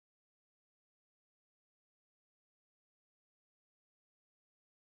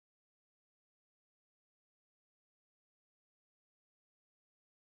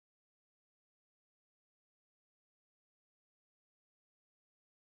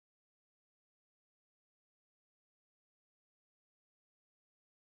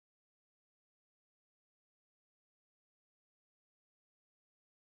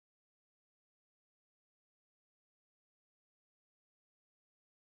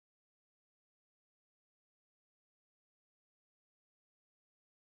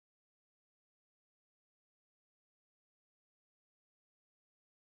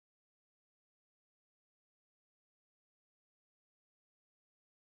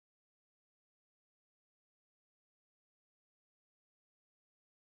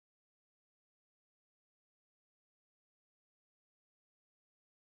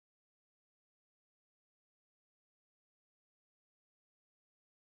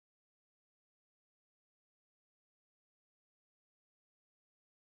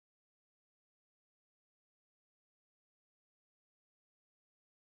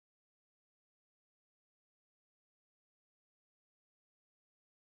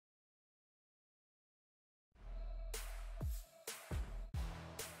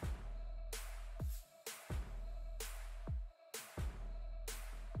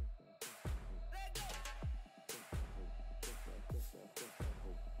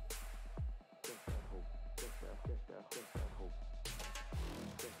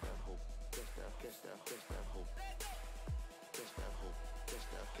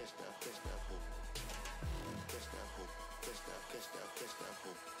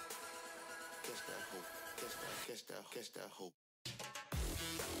Catch that hope. Catch that hope.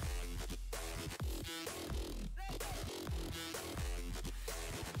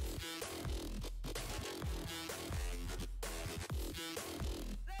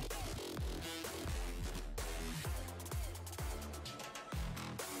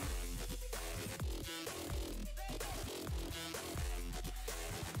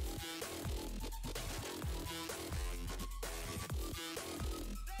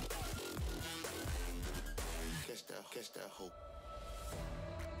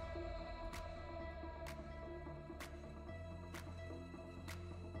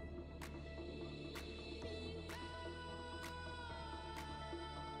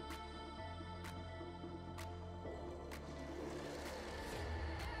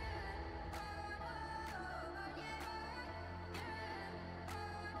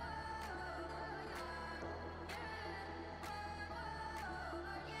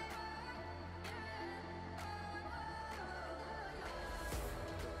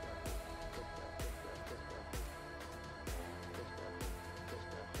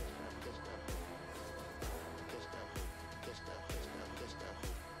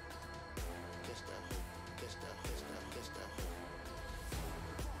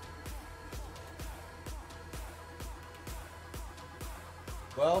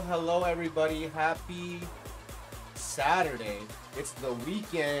 Well, hello everybody. Happy Saturday. It's the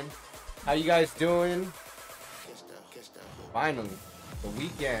weekend. How you guys doing? Finally, the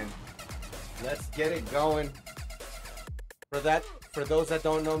weekend. Let's get it going. For those that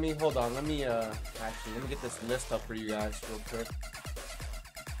don't know me, hold on. Let me get this list up for you guys real quick.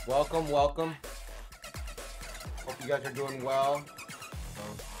 Welcome. Hope you guys are doing well.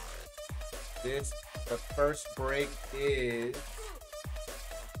 The first break is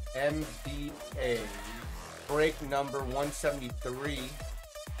NBA break number 173.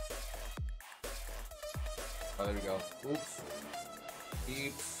 Oh, there we go. Oops.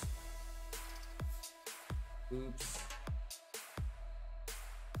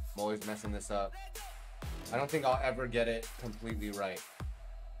 I'm always messing this up. I don't think I'll ever get it completely right.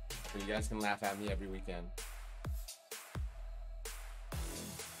 So you guys can laugh at me every weekend.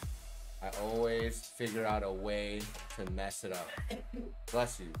 I always figure out a way to mess it up.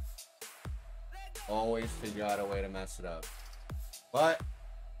 Bless you. Always figure out a way to mess it up. But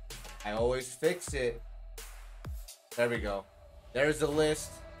I always fix it. There we go. There's the list.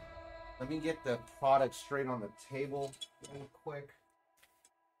 Let me get the product straight on the table real quick.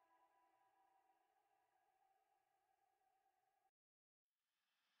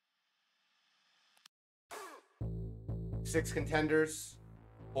 Six contenders.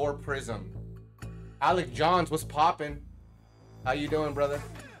 4 Prism. Alec Johns, what's poppin'? How you doing, brother?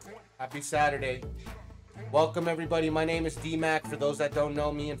 Happy Saturday. Welcome everybody. My name is D-Mac for those that don't know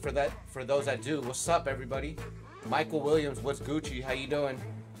me, and for those that do. What's up, everybody? Michael Williams, what's Gucci? How you doing?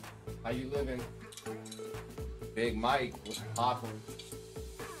 How you living? Big Mike, what's poppin'?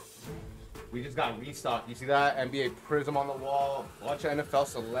 We just got restocked. You see that? NBA Prism on the wall. Watch NFL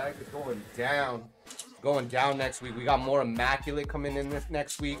Select. It's going down. Going down next week. We got more Immaculate coming in this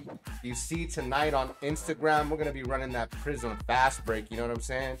next week. You see tonight on Instagram, we're gonna be running that Prism fast break. You know what I'm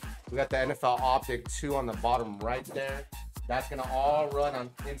saying? We got the NFL Optic 2 on the bottom right there. That's gonna all run on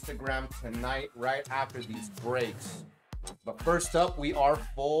Instagram tonight, right after these breaks. But first up, we are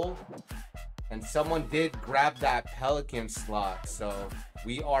full, and someone did grab that Pelican slot, so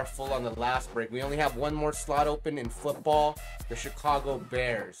we are full on the last break. We only have one more slot open in football, the Chicago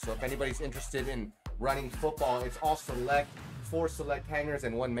Bears. So if anybody's interested in running football, it's all select, 4 select hangers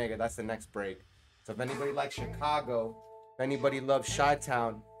and 1 mega. That's the next break. So if anybody likes Chicago, if anybody loves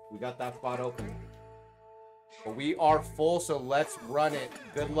Chi-Town, we got that spot open. But we are full, so let's run it.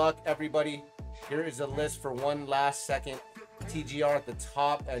 Good luck, everybody. Here is a list for one last second. TGR at the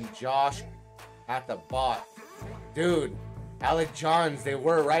top and Josh at the bot. Dude, Alec Johns, they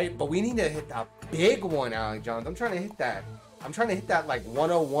were right, but we need to hit that big one, Alec Johns. I'm trying to hit that like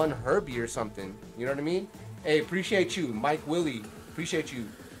 101 Herbie or something. You know what I mean? Hey, appreciate you. Mike Willie, appreciate you.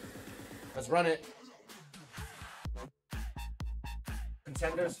 Let's run it.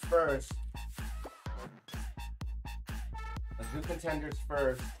 Contenders first. Let's do contenders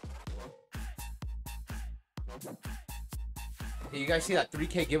first. Hey, you guys see that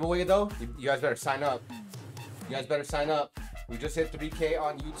 3K giveaway though? You guys better sign up. You guys better sign up. We just hit 3K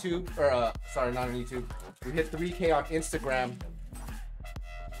on YouTube, or sorry, not on YouTube. We hit 3K on Instagram,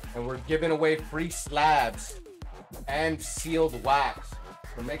 and we're giving away free slabs and sealed wax.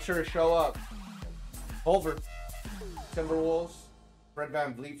 So make sure to show up. Culver, Timberwolves, Fred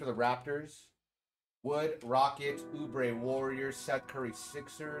VanVleet for the Raptors. Wood, Rockets, Oubre, Warriors, Seth Curry,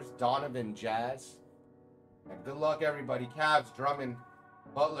 Sixers, Donovan, Jazz. And good luck, everybody. Cavs, Drummond,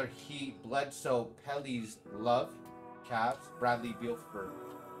 Butler, Heat, Bledsoe, Pelly's, Love, Cavs, Bradley Beal for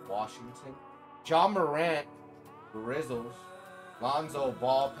Washington, John Morant, Grizzlies, Lonzo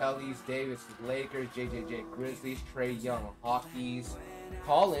Ball, Pelly's, Davis, Lakers, JJJ, Grizzlies, Trey Young, Hockeys,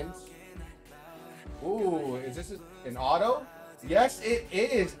 Collins. Ooh, is this an auto? Yes, it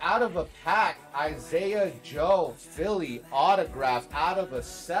is. Out of a pack, Isaiah Joe, Philly, autograph out of a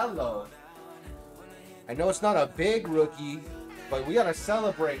cello. I know it's not a big rookie, but we gotta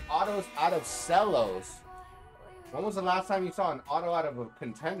celebrate autos out of cellos. When was the last time you saw an auto out of a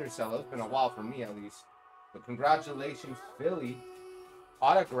contender cello? It's been a while for me, at least. But congratulations, Philly.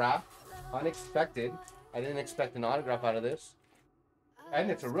 Autograph, unexpected. I didn't expect an autograph out of this. And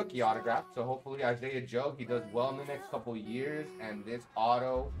it's a rookie autograph, so hopefully Isaiah Joe, he does well in the next couple years, and this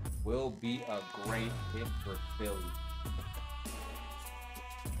auto will be a great hit for Philly.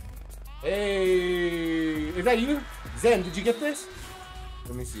 Hey, is that you? Zen, did you get this?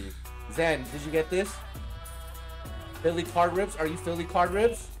 Let me see. Zen, did you get this? Philly card ribs? Are you Philly card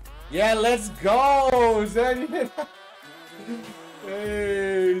ribs? Yeah, let's go, Zen.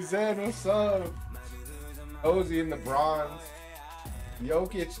 Hey, Zen, what's up? Cozy in the bronze.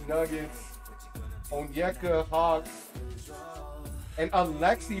 Jokic Nuggets, Onyeka Hawks, and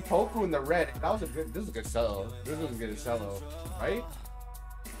Alexei Poku in the red. That was a good. This is a good cello. This was a good cello, right?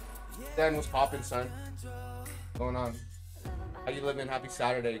 Dan was popping, son. What's going on? How you living? Happy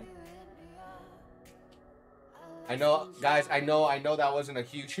Saturday. I know, guys. I know that wasn't a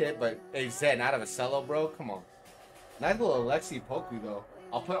huge hit, but hey, Zen, out of a cello, bro. Come on. Nice little Alexei Poku though.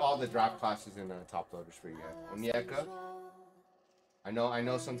 I'll put all the draft classes in the top loaders for you guys. Onyeka. I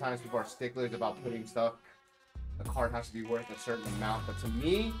know sometimes people are sticklers about putting stuff. The card has to be worth a certain amount, but to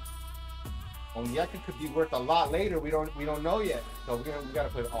me, Onyeka could be worth a lot later. We don't know yet. So we gotta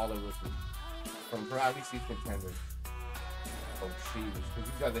put all the rookies from at least these contenders. Oh jeez,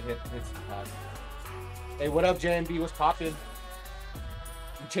 because these guys are hits pass. Hey, what up, JMB? What's poppin'?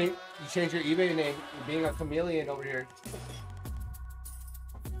 You changed your eBay name. You're being a chameleon over here.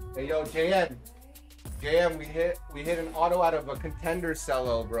 Hey yo, JM, we hit an auto out of a contender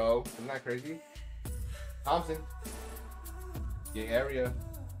cello, bro. Isn't that crazy? Thompson. Gay area.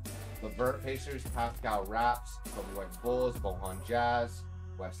 Levert Pacers, Pascal Raps, Kobe White Bulls, Bohan Jazz,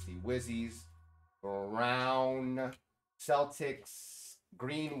 Westy Wizzies, Brown Celtics,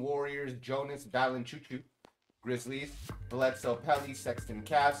 Green Warriors, Jonas Valanciunas, Grizzlies, Bledsoe Pelly, Sexton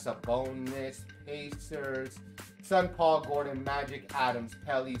Cavs, Sabonis, Pacers, Son Paul Gordon, Magic, Adams,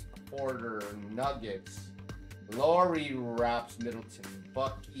 Pelly's, Porter, Nuggets, Laurie Raps, Middleton,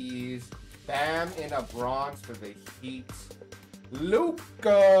 Buckies, Bam in a bronze for the Heat,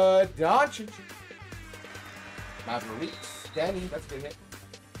 Luka Doncic, Mavericks, Danny, that's a good hit,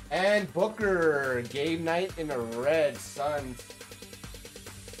 and Booker, Game Night in a red, Suns.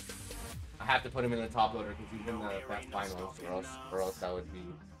 I have to put him in the top loader because he's in the finals, or else that would be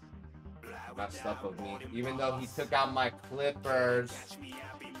messed up of me. Even though he took out my Clippers.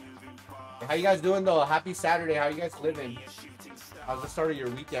 How you guys doing though? Happy Saturday. How you guys living? How's the start of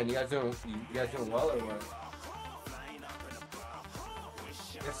your weekend? You guys doing well or what?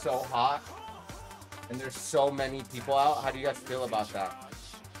 It's so hot, and there's so many people out. How do you guys feel about that?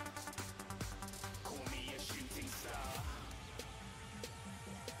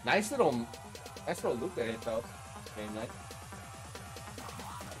 Nice little Luka hit though. Game night.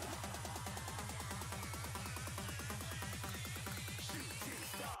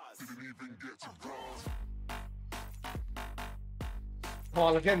 Come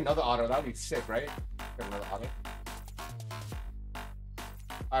on, let's get another auto. That'd be sick, right? Get another auto.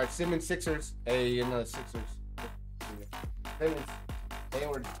 All right, Simmons Sixers. Hey, another Sixers. Simmons,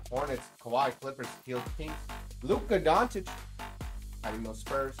 Hayward, Hornets, Kawhi, Clippers, Steel Kings, Luka Doncic. Having no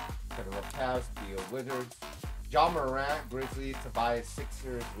Spurs, Kevin Love Cavs, Theo Wizards, John Morant, Grizzlies, Tobias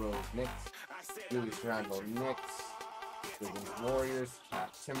Sixers, Rose Knicks, Julius Randle Knicks, Wiggins Warriors,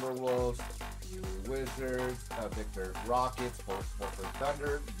 Cat Timberwolves, Wizards, Victor Rockets, Horford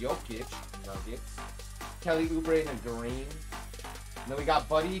Thunder, Jokic Nuggets, Kelly Oubre and Doreen. And then we got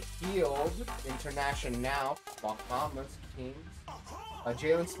Buddy Hield, International, Bahamas Kings,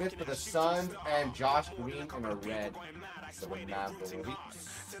 Jalen Smith for the Suns, and Josh Green in a red. So the Mavericks.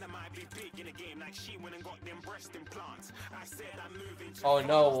 Oh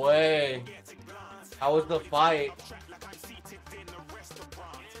no way! How was the fight?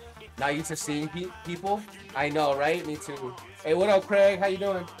 Not used to seeing people. I know, right? Me too. Hey, what up, Craig? How you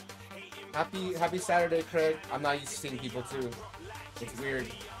doing? Happy Saturday, Craig. I'm not used to seeing people too. It's weird.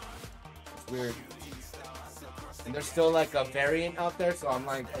 It's weird. And there's still like a variant out there, so I'm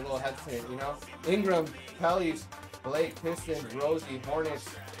like a little hesitant, you know? Ingram, Pellies, Blake, Pistons, Rosie, Hornets,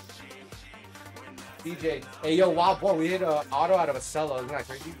 DJ. Hey, yo, Wild Boy, we hit an auto out of a cello. Isn't that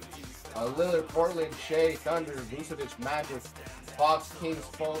crazy? Lillard, Portland, Shea, Thunder, Vucevic, Magic, Fox, Kings,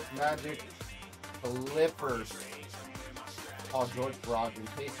 Colts, Magic, Clippers, Paul George, Brogdon,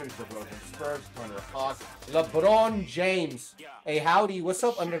 Pacers, DeRozan, Spurs, Thunder, Hawks, LeBron James. Hey, howdy. What's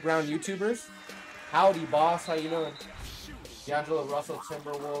up, underground YouTubers? Howdy, boss. How you doing? D'Angelo Russell,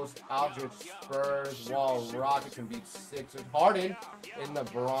 Timberwolves, Aldridge, Spurs, Wall, Rockets, and beat Sixers. Harden in the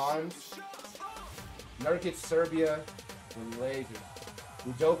bronze. Nurkic, Serbia, the Lakers.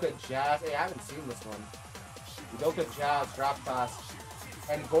 Udoka, Jazz. Hey, I haven't seen this one. Udoka, Jazz, drop class.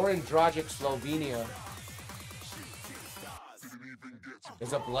 And Goran Dragic, Slovenia.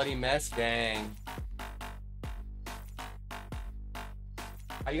 It's a bloody mess, dang.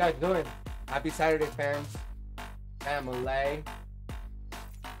 How you guys doing? Happy Saturday, fans. Family.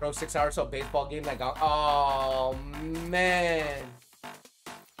 Bro, 6 hours till baseball game that got. Oh, man.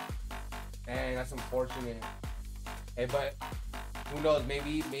 Dang, that's unfortunate. Hey, but who knows?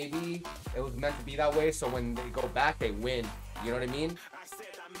 Maybe it was meant to be that way. So when they go back, they win. You know what I mean?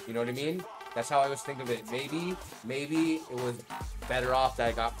 You know what I mean? That's how I always think of it. Maybe it was better off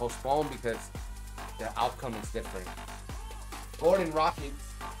that it got postponed because the outcome is different. Gordon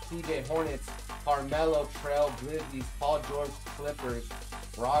Rockets, TJ Hornets, Carmelo Trail Grizzlies, Paul George Clippers,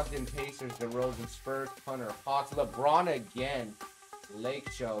 Brogdon Pacers, DeRozan Spurs, Hunter Hawks, LeBron again,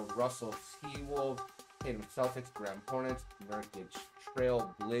 Lake Show, Russell T-Wolves, Tatum Celtics, Graham Hornets, Nurkic,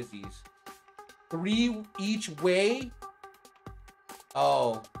 Trail Blizzies. 3 each way?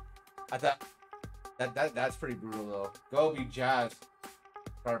 Oh, I thought that's pretty brutal though. Go be Jazz.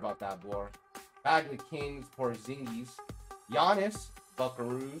 Sorry about that, boy. Bagley Kings, Porzingis, Giannis,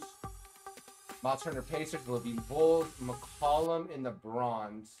 Buckaroos, Miles Turner Pacers, Levine Bulls, McCollum in the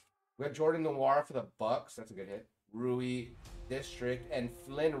bronze. We got Jordan Noir for the Bucks. That's a good hit. Rui District and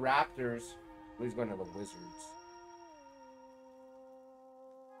Flynn Raptors. He's going to the Wizards.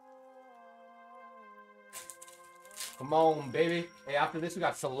 Come on, baby. Hey, after this, we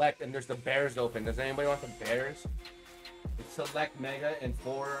got Select, and there's the Bears open. Does anybody want the Bears? It's Select Mega and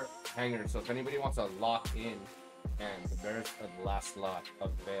 4 hangers. So if anybody wants to lock in, and the Bears are the last slot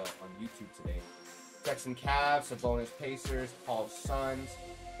of Vail on YouTube today. Texan Cavs, Sabonis Pacers, Paul Suns,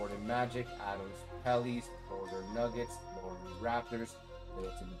 Gordon Magic, Adams Pellies, Boulder Nuggets, Lordy Raptors,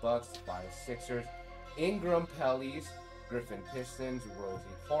 Middleton Bucks, Bias Sixers, Ingram Pellies, Griffin Pistons, Rosie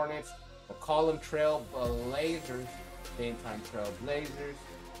Hornets, McCollum Trail Blazers, Dame Time Trail Blazers,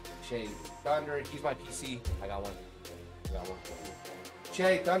 Shea Thunder. He's my PC. I got one.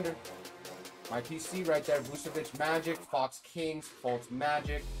 Shea Thunder. My PC right there. Vucevic Magic, Fox Kings, Fultz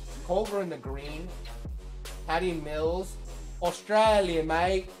Magic, Culver in the green, Patty Mills, Australia,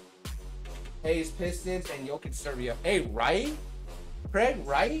 mate. Hayes Pistons, and Jokic Serbia. Hey, right? Craig,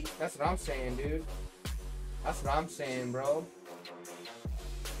 right? That's what I'm saying, dude. That's what I'm saying, bro.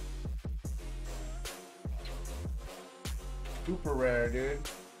 Super rare, dude.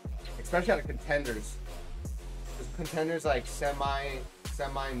 Especially out of contenders. Because contenders like semi,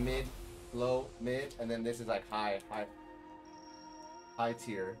 mid, low, mid, and then this is like high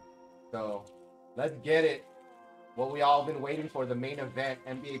tier. So let's get it. What we all been waiting for, the main event,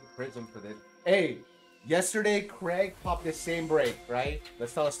 NBA Prism for this. Hey, yesterday Craig popped the same break, right?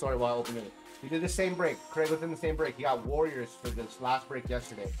 Let's tell a story while opening it. He did the same break. Craig was in the same break. He got Warriors for this last break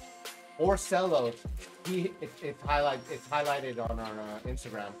yesterday. 4 cellos. It's highlighted on our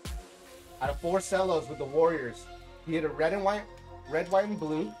Instagram. Out of 4 cellos with the Warriors, he hit a red, white, and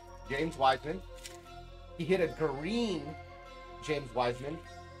blue, James Wiseman. He hit a green, James Wiseman,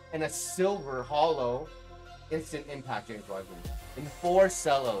 and a silver hollow, instant impact, James Wiseman. In 4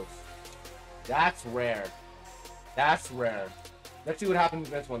 cellos. That's rare. That's rare. Let's see what happens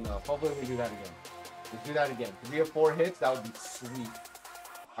in this one, though. Hopefully we do that again. Let's do that again. 3 or 4 hits, that would be sweet.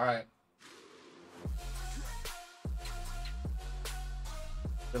 All right.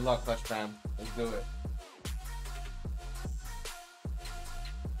 Good luck, Clutch fam. Let's do it.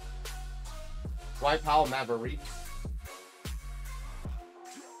 Dwight Powell, Mavericks.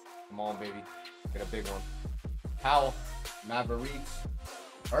 Come on, baby. Get a big one. Powell, Mavericks.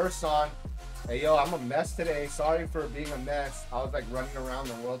 Urson. Hey, yo, I'm a mess today. Sorry for being a mess. I was like running around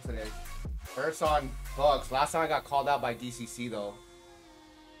the world today. Urson, Bucks. Last time I got called out by DCC, though.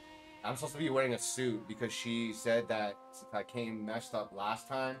 I'm supposed to be wearing a suit because she said that since I came messed up last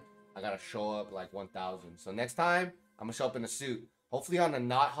time, I gotta show up like 1,000. So next time, I'm gonna show up in a suit. Hopefully on a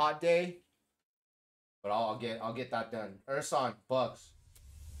not hot day, but I'll get that done. Urson, Bucks.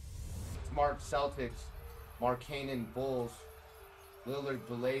 Smart, Celtics. Markkanen Bulls. Lillard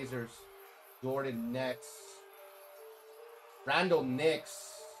Blazers. Jordan Nets. Randall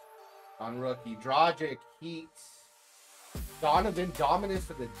Knicks on rookie. Dragic Heat. Donovan Dominus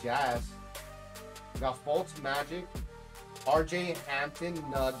for the Jazz. We got Fultz Magic. RJ Hampton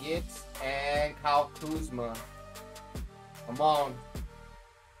Nuggets. And Kyle Kuzma. Come on.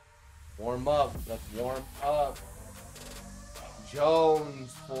 Warm up. Let's warm up.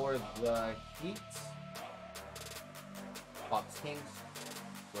 Jones for the Heat. Fox Kings.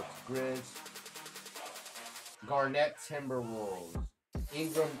 Brooks Grizz. Garnett Timberwolves.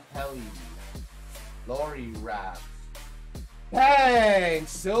 Ingram Kelly. Laurie Raps. Bang!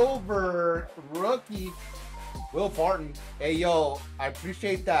 Silver rookie. Will Barton. Hey, yo, I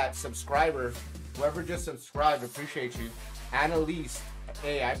appreciate that subscriber. Whoever just subscribed, appreciate you. Annalise.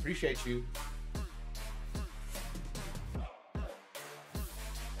 Hey, I appreciate you.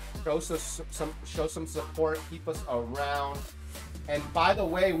 Show some support. Keep us around. And by the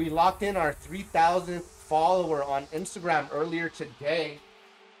way, we locked in our 3,000th follower on Instagram earlier today.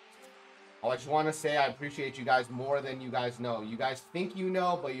 I just want to say I appreciate you guys more than you guys know. You guys think you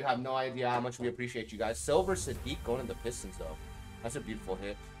know, but you have no idea how much we appreciate you guys. Silver Sadiq going to the Pistons, though. That's a beautiful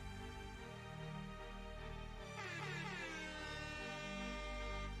hit.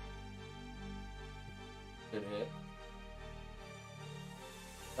 Good hit.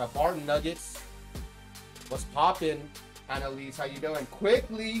 Got Barton Nuggets. What's poppin'? Annalise, how you doing?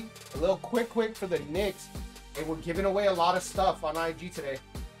 Quickly, a little quick for the Knicks. Hey, we're giving away a lot of stuff on IG today.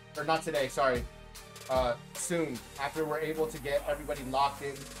 Or not today, sorry. Soon, after we're able to get everybody locked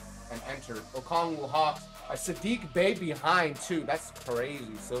in and enter. Okongwu Hawks. A Sadiq Bey behind, too. That's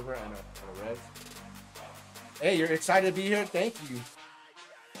crazy. Silver and a red. Hey, you're excited to be here? Thank you.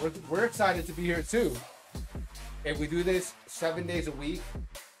 We're excited to be here, too. If we do this 7 days a week,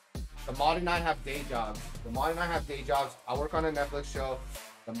 the mod and I have day jobs. I work on a Netflix show.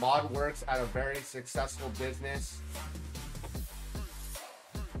 The mod works at a very successful business.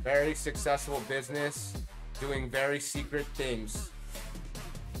 Doing very secret things.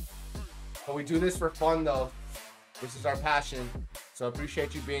 But we do this for fun, though. This is our passion. So I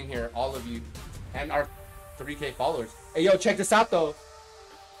appreciate you being here, all of you. And our 3K followers. Hey, yo, check this out, though.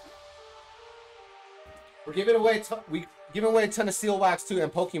 We're giving away a ton of Seal Wax too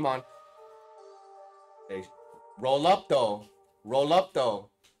and Pokemon. Hey, roll up though.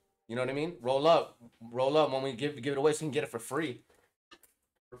 You know what I mean? Roll up when we give it away so you can get it for free.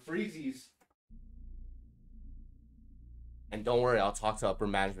 For freezies. And don't worry, I'll talk to upper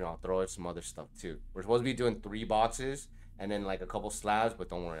management. I'll throw in some other stuff too. We're supposed to be doing 3 boxes and then like a couple slabs, but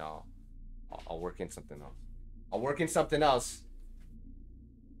don't worry, I'll work in something else.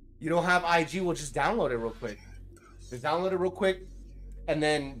 You don't have IG, we'll just download it real quick. And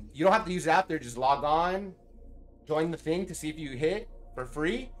then you don't have to use the app there. Just log on, join the thing to see if you hit for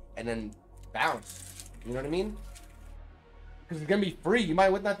free, and then bounce. You know what I mean? Because it's going to be free. You might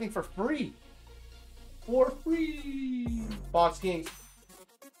win that thing for free. Fox Kings.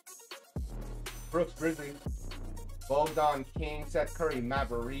 Brooks Grizzly. Bogdan King. Seth Curry.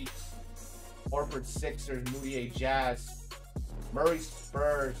 Mavericks. Horford Sixers. Moutier Jazz. Murray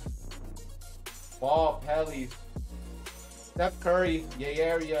Spurs. Ball Pellies. Steph Curry. Yay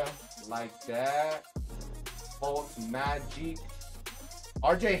area. Like that. Fultz Magic.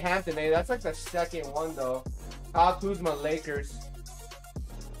 RJ Hampton, hey, that's like the second one though. Kyle Kuzma Lakers.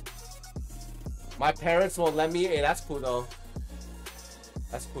 My parents won't let me. Hey, that's cool though.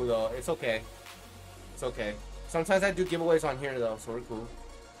 It's okay. Sometimes I do giveaways on here though, so we're cool.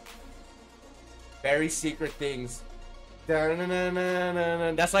 Very secret things.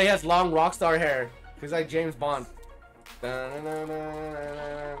 That's why he has long rockstar hair. Cause like James Bond.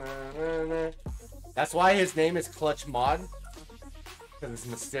 That's why his name is Clutch Mod. Cause it's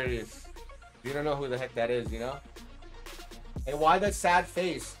mysterious. You don't know who the heck that is, you know? Hey, why the sad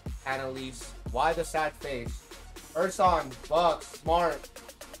face, Annalise? Why the sad face? Urson, Bucks, Smart,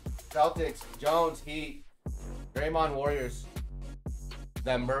 Celtics, Jones, Heat, Draymond, Warriors.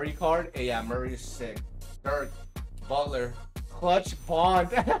 That Murray card? Hey, yeah, Murray's sick. Dirk, Butler, Clutch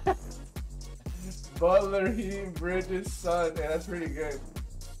Bond. Butler, Heat, Bridges, Sun. Hey, that's pretty good.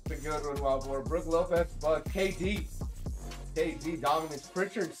 It's a good one, Wild Boy. Brook Lopez, Buck, KD, Dominance,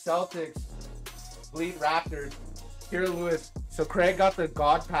 Pritchard, Celtics, Fleet, Raptors, Kira Lewis. So Craig got the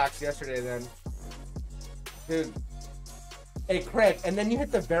God packs yesterday then. Dude. Hey, Craig, and then you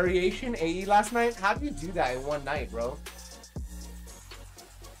hit the variation AE last night? How do you do that in one night, bro?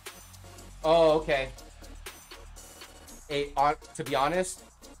 Oh, okay. Hey, to be honest,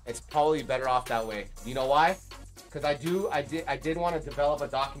 it's probably better off that way. You know why? Because I did want to develop a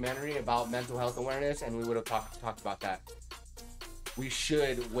documentary about mental health awareness, and we would have talked about that. We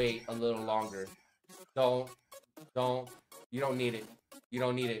should wait a little longer. Don't. You don't need it. You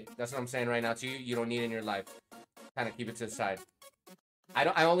don't need it. That's what I'm saying right now to you. You don't need it in your life. Kind of keep it to the side.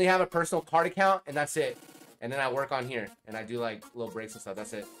 I only have a personal card account, and that's it. And then I work on here, and I do like little breaks and stuff.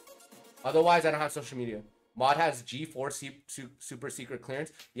 That's it. Otherwise, I don't have social media. Mod has G4 super secret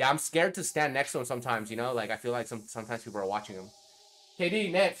clearance. Yeah, I'm scared to stand next to him sometimes, you know? Like, I feel like sometimes people are watching him.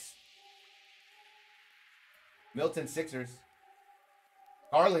 KD, next. Milton, Sixers.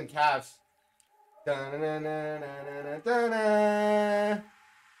 Garland, Cavs.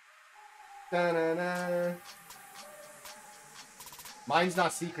 Mine's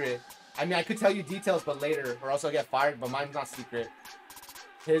not secret. I mean, I could tell you details, but later, or else I'll get fired, but mine's not secret.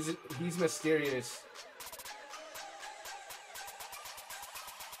 He's mysterious.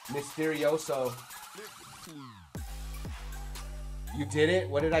 Mysterioso. You did it?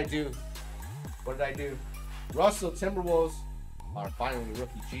 What did I do? What did I do? Russell, Timberwolves are finally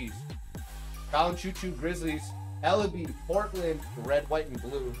rookie. Jeez. Fallon Choo Choo, Grizzlies. Ellaby, Portland, red, white, and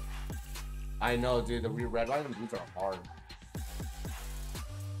blue. I know, dude. The red, white, and blues are hard.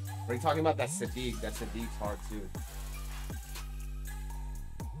 Are you talking about that Sadiq? That Sadiq's hard too.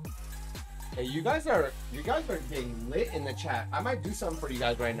 Hey, you guys are getting lit in the chat. I might do something for you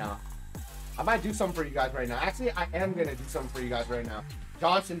guys right now. Actually, I am gonna do something for you guys right now.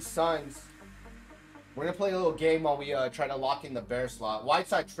 Johnson Suns. We're gonna play a little game while we try to lock in the Bear slot.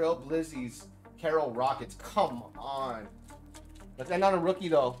 Whiteside Trail Blizzies, Carroll Rockets. Come on. Let's end on a rookie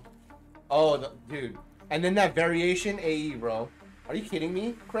though. Oh, dude. And then that variation AE, bro. Are you kidding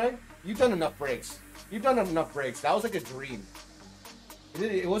me, Craig? You've done enough breaks. That was like a dream.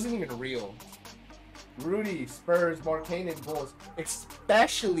 It wasn't even real. Rudy, Spurs, Markkanen, Bulls.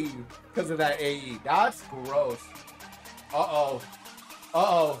 Especially because of that AE. That's gross. Uh-oh.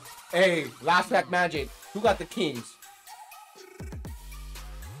 Hey, last pack Magic. Who got the Kings?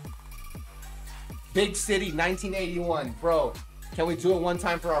 Big City, 1981. Bro, can we do it one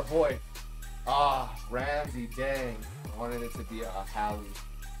time for our boy? Ramsey, dang. I wanted it to be a Hallie.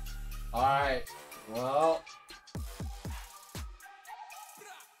 Alright. Well,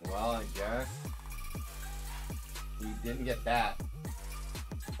 I guess we didn't get that.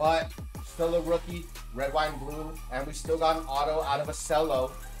 But still a rookie, red, white, and blue. And we still got an auto out of a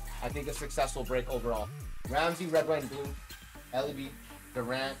cello. I think a successful break overall. Ramsey, red, white, and blue. Ellaby,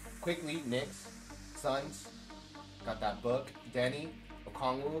 Durant, quickly, Knicks, Suns. Got that book. Denny,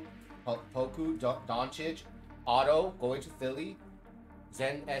 Okongwu, Poku, Doncic. Auto, going to Philly.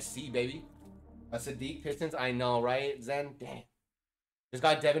 Zen SC, baby. A Sadiq, Pistons. I know, right? Zen, damn. Just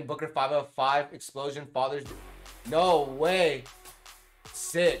got Devin Booker, 5 out of 5. Explosion, Fathers. No way.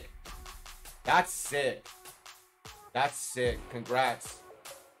 Sick. That's sick. Congrats.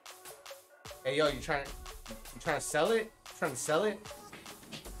 Hey, yo, you trying to sell it?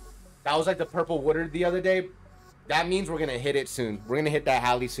 That was like the purple Woodard the other day. That means we're going to hit it soon. We're going to hit that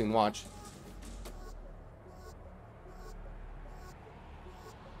Hallie soon. Watch.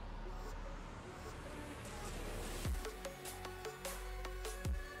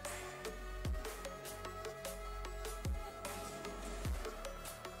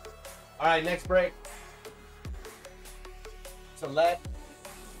 All right, next break. Select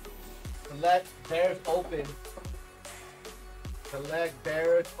Bears open.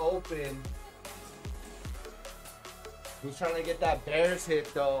 Who's trying to get that Bears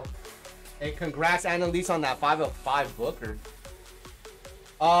hit though? Hey, congrats Annalise on that 5 of 5 Booker.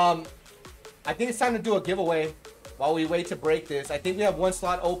 I think it's time to do a giveaway while we wait to break this. I think we have one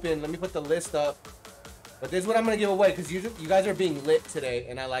slot open. Let me put the list up. But this is what I'm going to give away because you guys are being lit today,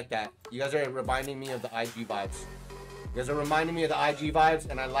 and I like that. You guys are reminding me of the IG vibes.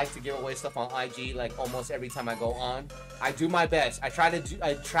 And I like to give away stuff on IG like almost every time I go on. I do my best. I try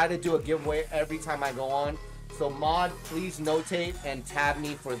to do a giveaway every time I go on. So Mod, please notate and tab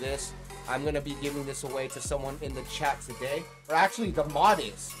me for this. I'm going to be giving this away to someone in the chat today. Or actually, the Mod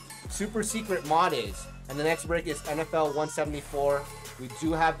is. Super secret Mod is. And the next break is NFL 174. We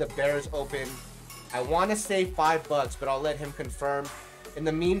do have the Bears open. I want to say $5, but I'll let him confirm. In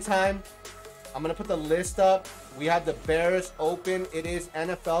the meantime, I'm going to put the list up. We have the Bears open. It is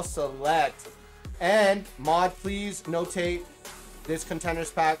NFL Select. And Mod, please notate this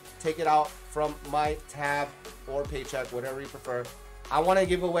contenders pack. Take it out from my tab or paycheck, whatever you prefer. I want to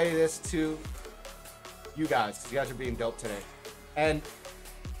give away this to you guys. You guys are being dope today. And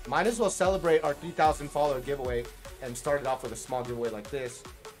might as well celebrate our 3,000 follower giveaway and start it off with a small giveaway like this.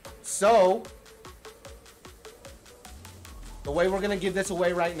 So the way we're going to give this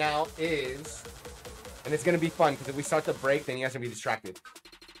away right now is And it's going to be fun because if we start the break, then you guys are going to be distracted.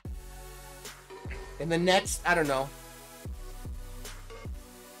 In the next, I don't know.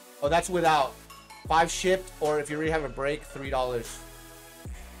 Oh, that's without 5 shipped, or if you already have a break, $3.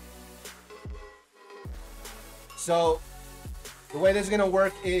 So the way this is going to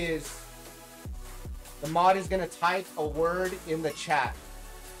work is the mod is going to type a word in the chat.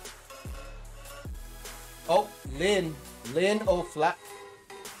 Oh, Lynn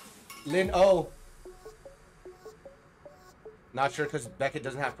O. Not sure because Beckett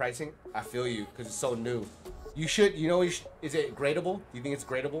doesn't have pricing. I feel you because it's so new. You should, is it gradable? Do you think it's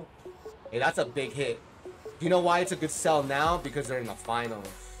gradable? Hey, that's a big hit. Do you know why it's a good sell now? Because they're in the finals.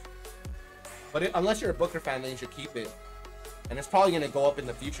 But unless you're a Booker fan, then you should keep it. And it's probably going to go up in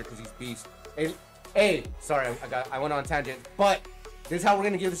the future because he's beast. Hey, sorry, I went on a tangent. But this is how we're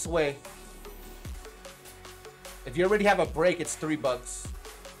going to give this away. If you already have a break, it's $3.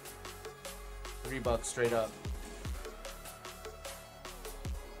 $3 straight up.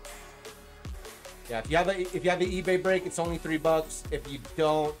 Yeah, if you have the eBay break, it's only $3. If you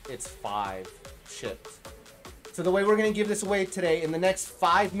don't, it's 5 shipped. So the way we're gonna give this away today, in the next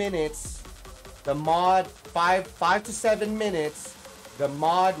 5 minutes, the mod 5 to 7 minutes, the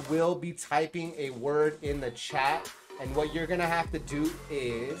mod will be typing a word in the chat, and what you're gonna have to do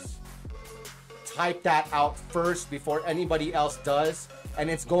is type that out first before anybody else does, and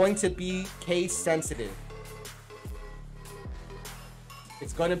it's going to be case sensitive.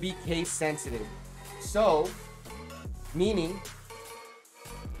 It's gonna be case sensitive. So, meaning,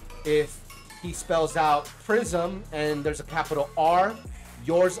 if he spells out Prism and there's a capital R,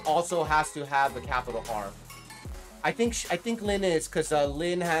 yours also has to have the capital R. I think Lynn is, because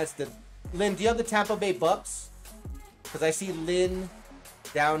Lynn has the... Lynn, do you have the Tampa Bay Bucks? Because I see Lynn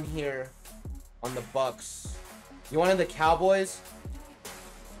down here on the Bucks. You wanted the Cowboys?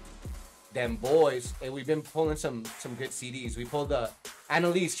 Them boys. Hey, we've been pulling some good CDs. We pulled the...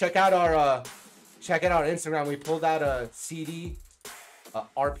 Annalise, check out our Instagram. We pulled out a CD,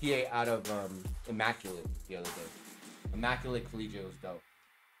 RPA out of Immaculate the other day. Immaculate Collegiate was dope.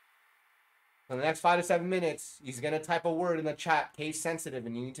 For the next 5 to 7 minutes, he's gonna type a word in the chat, case sensitive,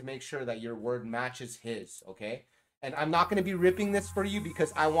 and you need to make sure that your word matches his, okay? And I'm not gonna be ripping this for you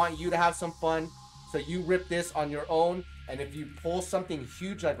because I want you to have some fun. So you rip this on your own, and if you pull something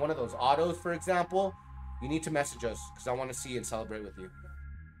huge like one of those autos, for example, you need to message us because I want to see and celebrate with you.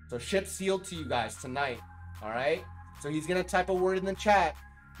 So ship sealed to you guys tonight, all right? So he's gonna type a word in the chat.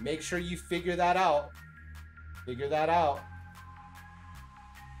 Make sure you figure that out. Figure that out.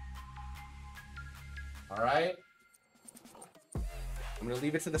 All right? I'm gonna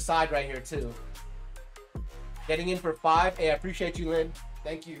leave it to the side right here too. Getting in for 5. Hey, I appreciate you, Lynn.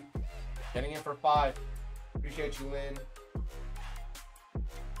 Thank you. Getting in for 5. Appreciate you, Lynn.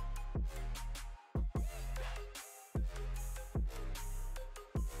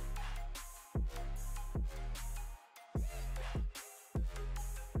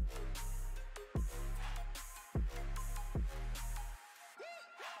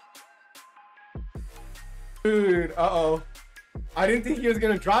 Dude, uh-oh. I didn't think he was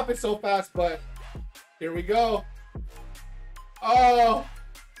gonna drop it so fast, but here we go. Oh.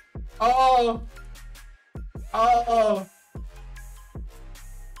 Oh. Oh.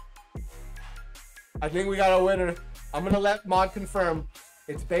 I think we got a winner. I'm gonna let Mod confirm.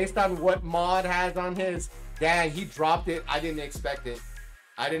 It's based on what Mod has on his. Dang, he dropped it. I didn't expect it.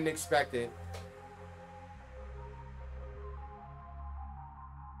 I didn't expect it.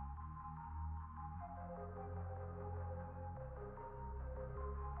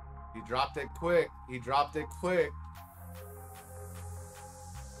 He dropped it quick. He dropped it quick.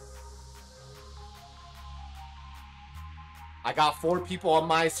 I got 4 people on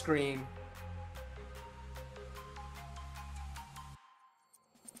my screen.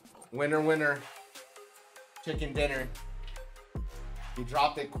 Winner, winner. Chicken dinner. He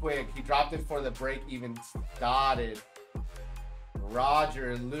dropped it quick. He dropped it before the break even started.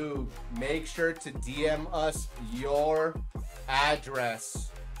 Roger, Lou, make sure to DM us your address.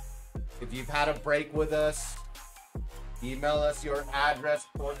 If you've had a break with us, email us your address.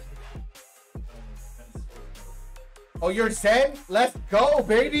 Oh, you're Zen? Let's go,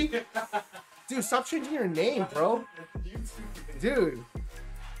 baby. Dude, stop changing your name, bro. Dude.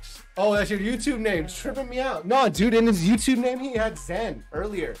 Oh, that's your YouTube name. Tripping me out. No, dude, in his YouTube name, he had Zen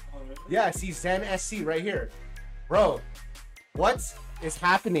earlier. Yeah, I see Zen SC right here. Bro, what is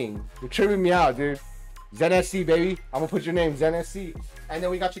happening? You're tripping me out, dude. Zen SC, baby. I'm gonna put your name, Zen SC. And then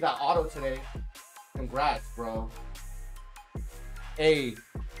we got you that auto today. Congrats, bro. Hey,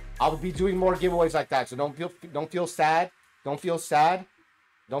 I'll be doing more giveaways like that, so don't feel sad. Don't feel sad.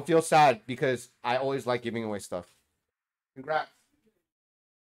 Don't feel sad because I always like giving away stuff. Congrats.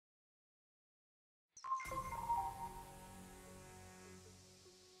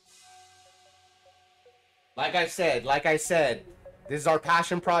 Like I said, this is our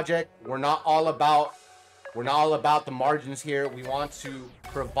passion project. We're not all about the margins here. We want to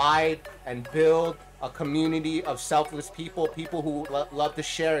provide and build a community of selfless people, people who love to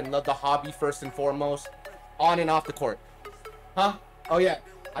share and love the hobby first and foremost, on and off the court. Huh? Oh yeah,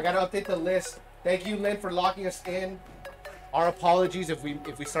 I gotta update the list. Thank you, Lynn, for locking us in. Our apologies if we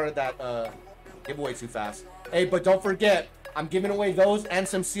started that giveaway too fast. Hey, but don't forget, I'm giving away those and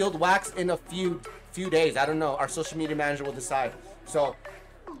some sealed wax in a few days. I don't know. Our social media manager will decide. So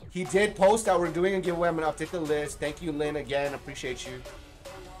he did post that we're doing a giveaway. I'm gonna update the list. Thank you, Lynn, again. Appreciate you.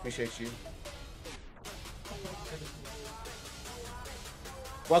 Appreciate you.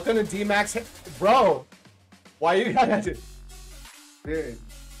 Welcome to D-Max. Bro, why you gotta... Dude.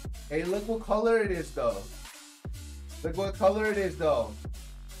 Hey, look what color it is, though. Look what color it is, though.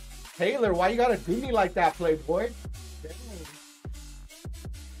 Taylor, why you gotta do me like that, Playboy?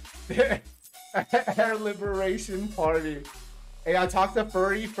 Air Liberation Party. Hey, I talked to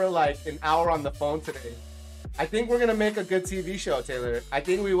Furry for like an hour on the phone today. I think we're gonna make a good TV show, Taylor. I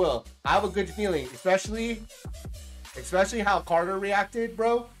think we will. I have a good feeling, especially how Carter reacted,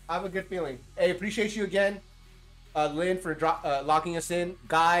 bro. I have a good feeling. Hey, appreciate you again, Lynn, for locking us in.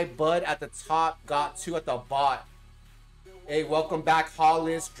 Guy, Bud at the top, got 2 at the bot. Hey, welcome back,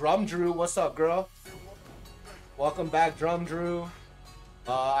 Hollis. Drum Drew, what's up, girl? Welcome back, Drum Drew.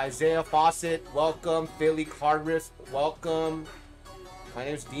 Isaiah Fawcett, welcome. Philly Cardriss, welcome. My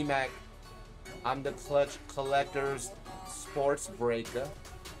name's D-Mac. I'm the Clutch Collectors Sports Breaker.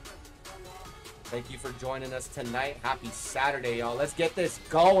 Thank you for joining us tonight. Happy Saturday, y'all. Let's get this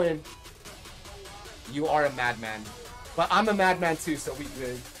going. You are a madman. But I'm a madman too, so we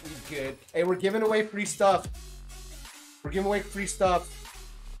good. We good. Hey, we're giving away free stuff. We're giving away free stuff.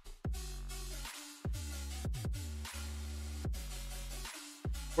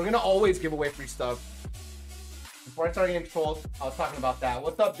 We're gonna always give away free stuff. Before I started getting trolled, I was talking about that.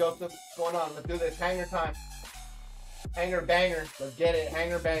 What's up, Joseph? What's going on? Let's do this. Hanger time. Hanger banger. Let's get it.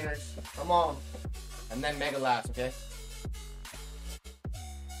 Hanger bangers. Come on. And then mega last, okay?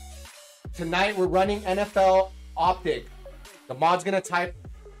 Tonight we're running NFL Optic. The mod's gonna type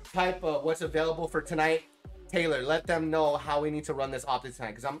what's available for tonight. Taylor, let them know how we need to run this Optic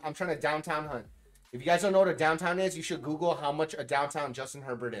tonight, because I'm trying to downtown hunt. If you guys don't know what a downtown is, you should Google how much a downtown Justin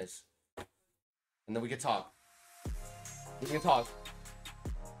Herbert is. And then we can talk. We can talk.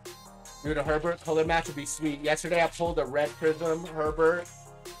 Dude, a Herbert color match would be sweet. Yesterday I pulled a red prism Herbert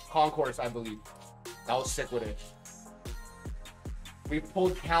concourse, I believe. That was sick with it. We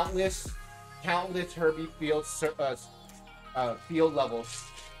pulled countless Herbie field levels.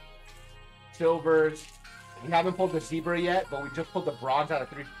 Silvers. We haven't pulled the zebra yet, but we just pulled the bronze out of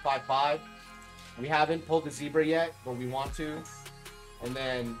 355. We haven't pulled the zebra yet, but we want to. And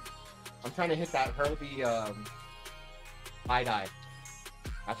then I'm trying to hit that Herbie tie-dye.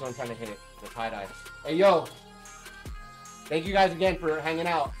 That's what I'm trying to hit, the tie-dye. Hey, yo. Thank you guys again for hanging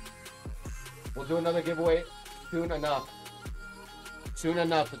out. We'll do another giveaway soon enough. Soon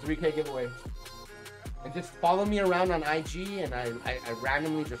enough, the 3K giveaway. And just follow me around on IG, and I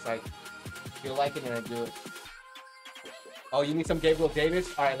randomly just like feel like it and I do it. Oh, you need some Gabriel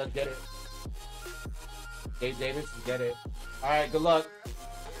Davis? All right, let's get it. Gabe Davis, get it. All right, good luck.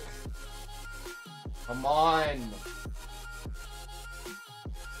 Come on.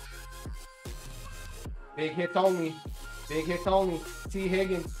 Big hits only. Big hits only. T.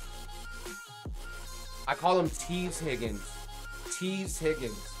 Higgins. I call him Tease Higgins. Tease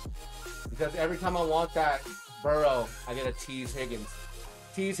Higgins. Because every time I want that Burrow, I get a Tease Higgins.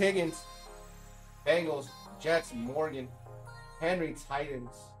 Tease Higgins. Bengals, Jets, Morgan. Henry,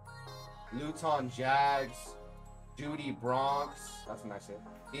 Titans. Luton, Jags. Judy, Bronx. That's a nice hit.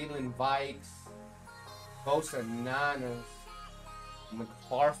 Cleveland, Vikes. Bosa, Nanas.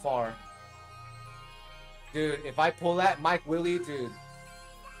 McFarfar. Dude, if I pull that Mike Willie, dude,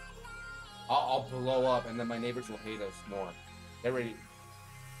 I'll blow up, and then my neighbors will hate us more. Get ready.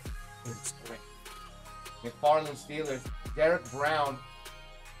 McFarland, Steelers. Derek Brown,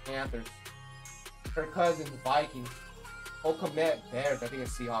 Panthers. Kirk Cousins, Vikings. Okamet, Bears. I think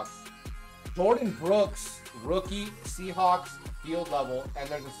it's Seahawks. Jordan Brooks, rookie, Seahawks, field level, and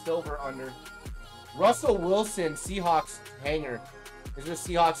there's a silver under. Russell Wilson, Seahawks hanger. This is a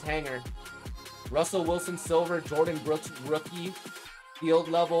Seahawks hanger. Russell Wilson, silver. Jordan Brooks, rookie, field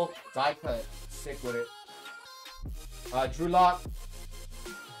level, die cut. Sick with it. Drew Lock,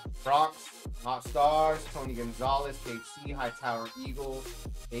 Bronx. Hot Stars, Tony Gonzalez, KC, Hightower Eagles,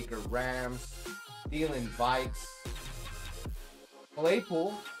 Baker Rams, Thielen Vikes,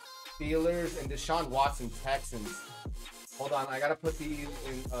 Claypool, Steelers, and Deshaun Watson Texans. Hold on, I gotta put these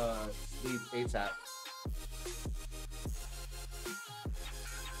in sleep ASAP.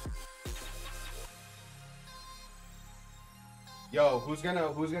 Yo, who's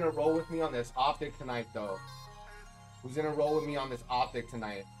gonna roll with me on this optic tonight though? Who's gonna roll with me on this optic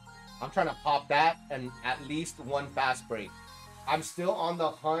tonight? I'm trying to pop that and at least one fast break. I'm still on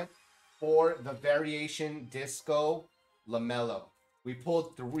the hunt for the variation disco LaMelo. We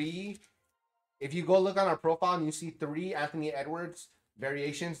pulled 3. If you go look on our profile and you see 3 Anthony Edwards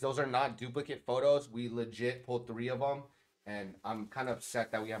variations, those are not duplicate photos. We legit pulled 3 of them, and I'm kind of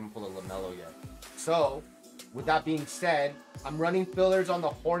upset that we haven't pulled a LaMelo yet. So, with that being said, I'm running fillers on the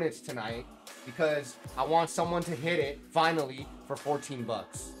Hornets tonight because I want someone to hit it finally for 14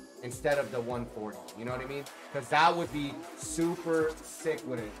 bucks instead of the 140. You know what I mean? Because that would be super sick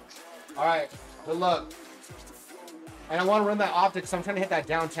with it. All right, good luck. And I want to run that optic, so I'm trying to hit that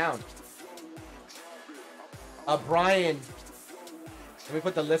downtown. Brian, let me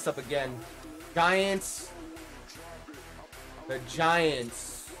put the list up again. Giants. The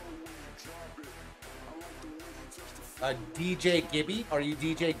Giants. DJ Gibby. Are you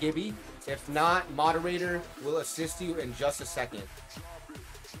DJ Gibby? If not, moderator will assist you in just a second.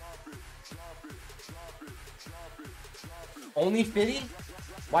 Only 50?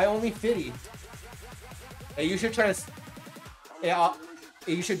 Why only 50? Hey, you should try to. Yeah,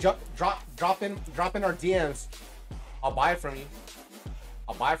 you should drop in our DMs. I'll buy it from you.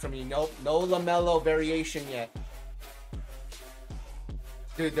 I'll buy it from you. No LaMelo variation yet.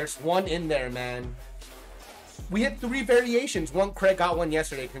 Dude, there's one in there, man. We hit 3 variations. Craig got one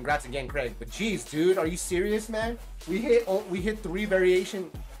yesterday. Congrats again, Craig. But geez, dude, are you serious, man? We hit 3 variation.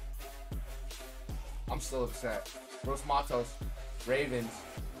 I'm still upset. Los Matos, Ravens,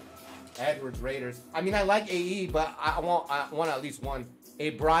 Edwards, Raiders. I mean, I like AE, but I want at least one. Hey,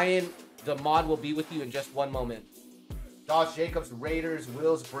 Brian, the mod will be with you in just one moment. Josh Jacobs, Raiders,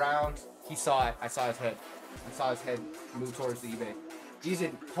 Wills, Browns. He saw it. I saw his head. I saw his head move towards the eBay. These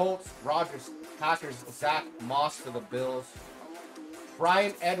in Colts, Rodgers, Packers, Zach Moss for the Bills.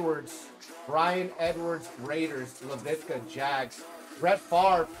 Brian Edwards, Raiders, Laviska, Jags. Brett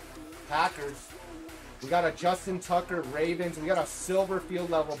Favre, Packers. We got a Justin Tucker, Ravens. We got a silver field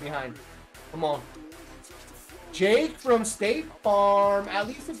level behind. Come on. Jake from State Farm. At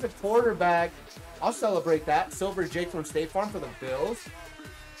least it's a quarterback. I'll celebrate that. Silver Jake from State Farm for the Bills.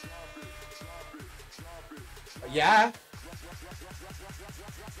 Yeah.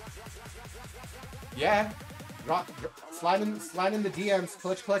 Yeah. Slide in the DMs.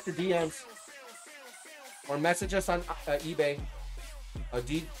 Clutch Collector DMs. Or message us on eBay.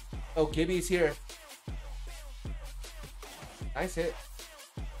 Gibby's here. Nice hit.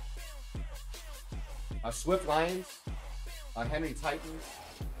 Swift Lions. Henry Titans.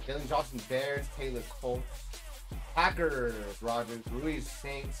 Dylan Johnson Bears. Taylor Colts. Packers. Rodgers. Ruiz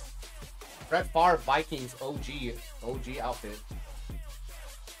Saints. Brett Favre Vikings. OG outfit.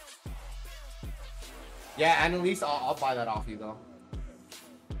 Yeah, Annalise, I'll buy that off you though.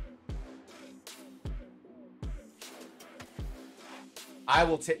 I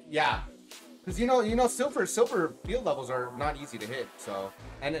will take, yeah. Because you know, silver field levels are not easy to hit. So,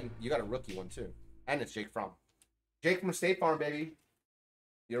 and then you got a rookie one too, and it's Jake from State Farm, baby.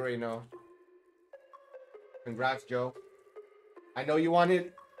 You already know. Congrats, Joe. I know you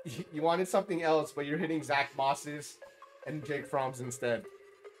wanted something else, but you're hitting Zach Moss's and Jake Fromm's instead,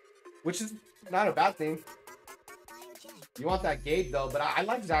 which is not a bad thing. You want that Gabe though, but I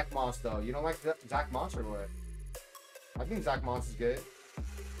like Zach Moss though. You don't like Zach Moss or what? I think Zach Moss is good.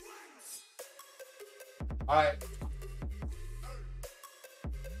 All right.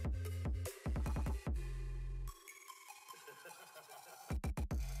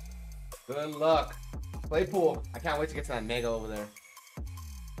 Good luck. Claypool. I can't wait to get to that mega over there.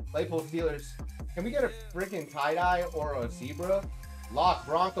 Claypool Steelers. Can we get a freaking tie-dye or a zebra? Lock,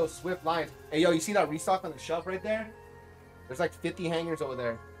 Broncos, Swift, Lions. Hey, yo, you see that restock on the shelf right there? There's like 50 hangers over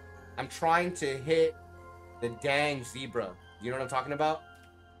there. I'm trying to hit the dang zebra. You know what I'm talking about?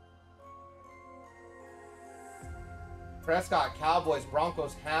 Prescott, Cowboys,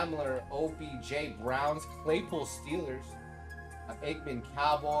 Broncos, Hamler, OBJ, Browns, Claypool, Steelers, Aikman,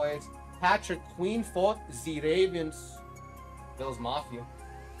 Cowboys, Patrick, Queenfoot, Z Ravens, Bills Mafia,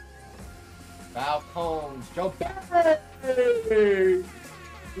 Falcons, Joe Barry.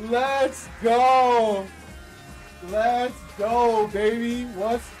 Let's go. Let's go, baby.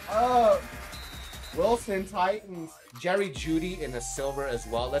 What's up? Wilson Titans. Jerry Judy in the silver as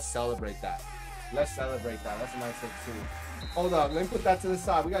well. Let's celebrate that. Let's celebrate that. That's a nice thing too. Hold on. Let me put that to the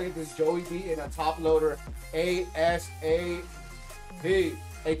side. We got to get this Joey B in a top loader. ASAP. Hey,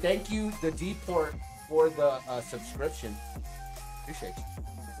 thank you, the D-Port, for the subscription. Appreciate you.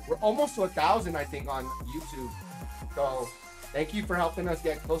 We're almost to 1,000, I think, on YouTube. So thank you for helping us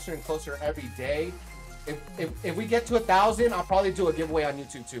get closer and closer every day. If we get to 1,000, I'll probably do a giveaway on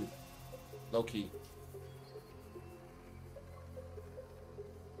YouTube too. Low key.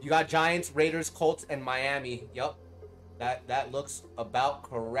 You got Giants, Raiders, Colts, and Miami. Yup. That looks about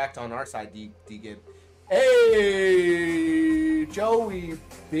correct on our side, D-Gib. Hey, Joey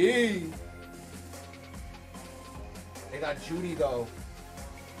B. They got Judy though.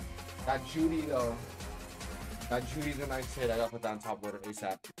 Got Judy's a nice hit. I gotta put that on top order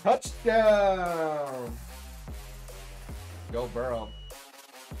ASAP. Touchdown! Go Burrow.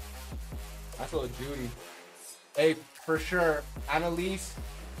 That's a little Judy. Hey, for sure. Annalise,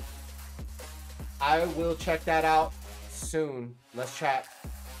 I will check that out soon. Let's chat.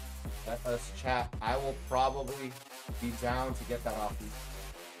 Let us chat. I will probably be down to get that off you.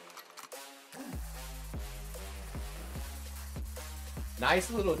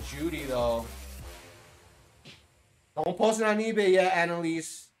 Nice little Judy, though. Don't post it on eBay yet,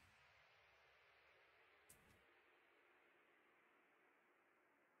 Annalise.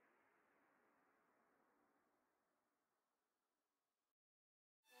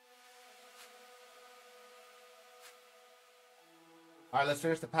 All right, let's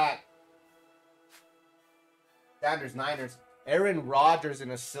finish the pack. Sanders, Niners. Aaron Rodgers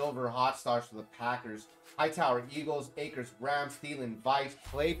in a silver hot stars for the Packers. Hightower, Eagles. Akers, Rams. Thielen, Vice.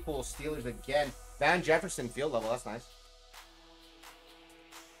 Claypool, Steelers again. Van Jefferson, field level. That's nice.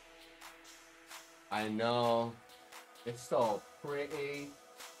 I know. It's so pretty.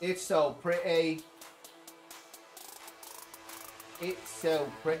 It's so pretty. It's so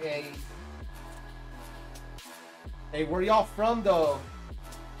pretty. Hey, where y'all from, though?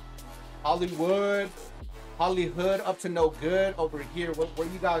 Hollywood up to no good over here. Where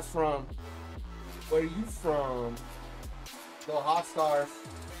you guys from? Where are you from? Little hot stars.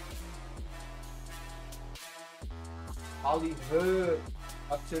 Hollywood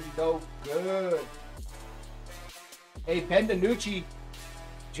up to no good. Hey, Ben DiNucci,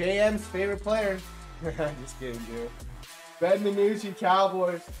 JM's favorite player. Just kidding, dude. Ben DiNucci,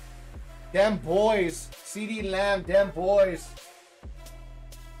 Cowboys. Them boys. CD Lamb, them boys.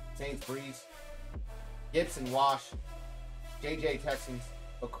 Saints, Breeze. Gibson, Wash. JJ, Texans.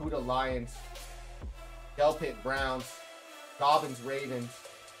 Okuda, Lions. Delpit, Browns. Dobbins, Ravens.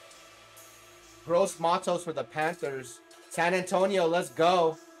 Gross Matos for the Panthers. San Antonio, let's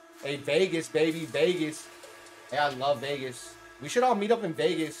go. Hey, Vegas, baby, Vegas. Hey, I love Vegas. We should all meet up in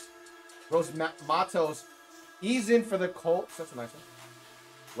Vegas. Gross Matos. He's in for the Colts. That's a nice one.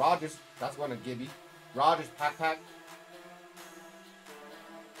 Rodgers, that's one of Gibby. Rodgers, pack.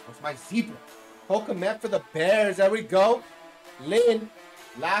 What's my zebra? Pokemet for the Bears. There we go. Lynn,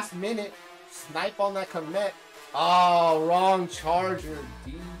 last minute. Snipe on that commit. Oh, wrong Charger.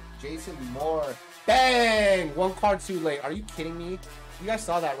 Jason Moore. Bang! One card too late. Are you kidding me? You guys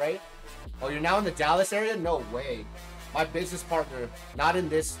saw that, right? Oh, you're now in the Dallas area? No way. My business partner, not in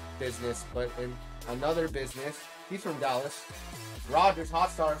this business, but in another business. He's from Dallas. Rodgers, Hot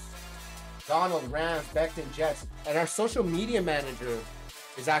Stars. Donald, Rams, Becton, Jets. And our social media manager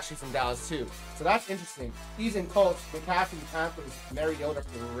is actually from Dallas too. So that's interesting. He's in Colts, McCaffrey, Panthers, Mariota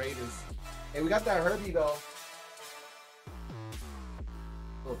for the Raiders. Hey, we got that Herbie though.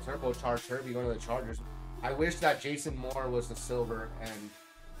 Little turbocharged Herbie going to the Chargers. I wish that Jason Moore was the silver, and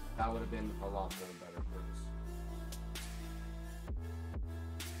that would have been a lot more better for us.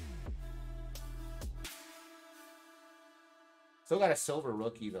 Still got a silver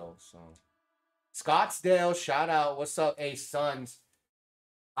rookie though, so. Scottsdale, shout out. What's up, hey Suns?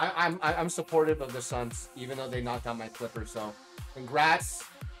 I'm supportive of the Suns, even though they knocked out my Clippers. So, congrats,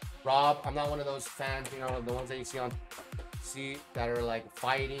 Rob. I'm not one of those fans, you know, the ones that you see that are like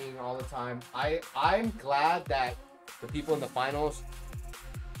fighting all the time. I'm glad that the people in the finals,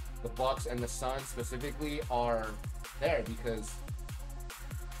 the Bucks and the Suns specifically, are there, because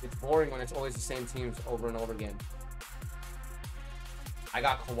it's boring when it's always the same teams over and over again. I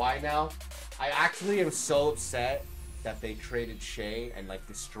got Kawhi now. I actually am so upset that they traded Shea and like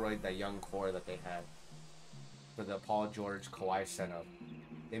destroyed that young core that they had for the Paul George Kawhi setup.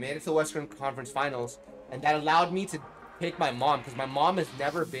 They made it to the Western Conference Finals, and that allowed me to pick my mom, because my mom has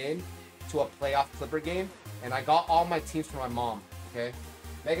never been to a playoff Clipper game, and I got all my teams from my mom. Okay,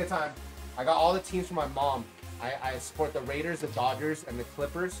 mega time. I got all the teams from my mom. I support the Raiders, the Dodgers, and the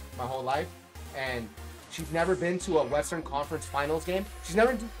Clippers my whole life. and she's never been to a Western Conference Finals game. She's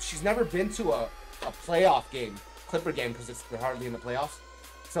never been to a playoff game, Clipper game, because they're hardly in the playoffs.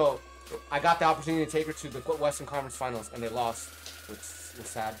 So I got the opportunity to take her to the Western Conference Finals, and they lost, which was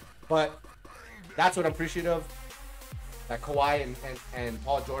sad. But that's what I'm appreciative of, that Kawhi and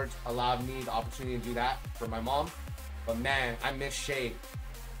Paul George allowed me the opportunity to do that for my mom. But man, I miss Shea.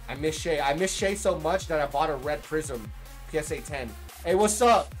 I miss Shea so much that I bought a red Prism PSA 10. Hey, what's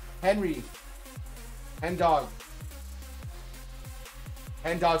up, Henry? Hen Dog.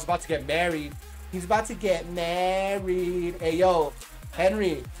 Hen Dog's about to get married. He's about to get married. Hey, yo,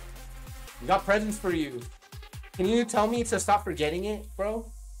 Henry, we got presents for you. Can you tell me to stop forgetting it, bro?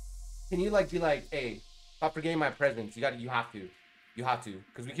 Can you like be like, hey, stop forgetting my presents? You have to,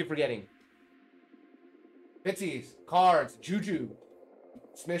 because we keep forgetting. Fitzies, cards, Juju,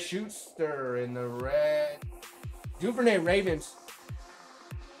 Smith Schuster in the red, Duvernay Ravens,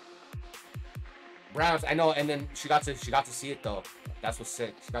 Browns. I know, and then she got to see it though. That's what's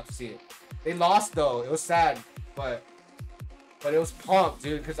sick. She got to see it. They lost though. It was sad, but it was pumped,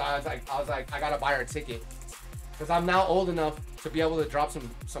 dude. Because I was like, I gotta buy her a ticket. Because I'm now old enough to be able to drop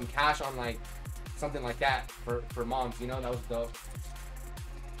some cash on like something like that for moms. You know, that was dope.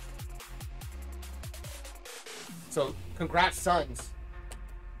 So congrats, Suns.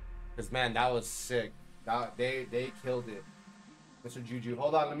 Because man, that was sick. They killed it. Mr. Juju.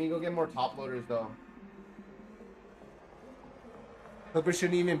 Hold on, let me go get more top loaders though. Clippers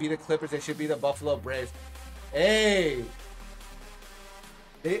shouldn't even be the Clippers. They should be the Buffalo Braves. Hey!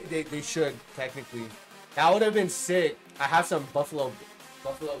 They should, technically. That would have been sick. I have some Buffalo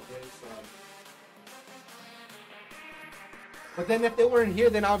Braves. But then if they weren't here,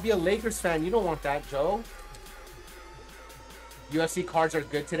 then I would be a Lakers fan. You don't want that, Joe. UFC cards are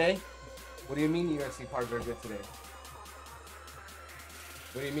good today? What do you mean UFC cards are good today?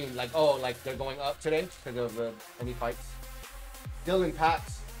 What do you mean? Like, oh, like they're going up today because of any fights? Dylan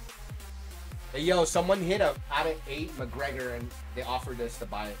Pats. Hey, yo, someone hit a at 8 McGregor and they offered us to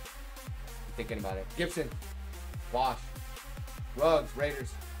buy it. I'm thinking about it. Gibson. Wash. Ruggs.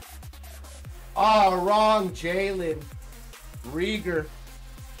 Raiders. Oh, wrong. Jalen. Rieger.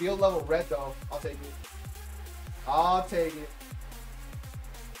 Field level red, though. I'll take it. I'll take it.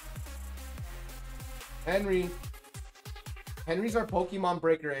 Henry. Henry's our Pokemon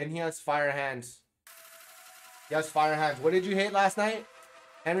breaker, and he has fire hands. He has fire hands. What did you hit last night?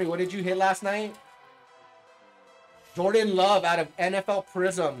 Henry, what did you hit last night? Jordan Love out of NFL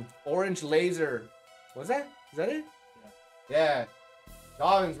Prism. Orange laser. What's that? Is that it? Yeah.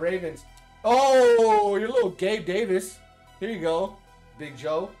 Dolphins, Ravens. Oh, your little Gabe Davis. Here you go. Big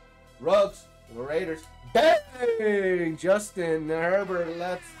Joe. Ruggs. The Raiders. Bang! Justin Herbert.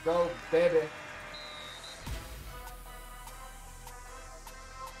 Let's go, baby.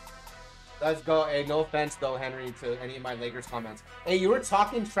 Let's go. Hey, no offense, though, Henry, to any of my Lakers comments. Hey, you were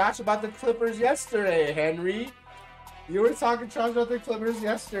talking trash about the Clippers yesterday, Henry. You were talking trash about the Clippers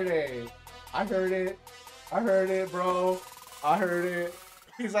yesterday. I heard it. I heard it, bro. I heard it.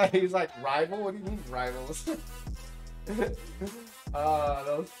 He's like, rival? What do you mean, rivals? That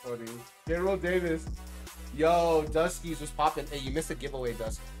was funny. Gabriel Davis. Yo, Duskies was popping. Hey, you missed a giveaway,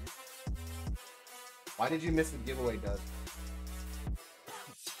 Dusky. Why did you miss the giveaway, Dusky?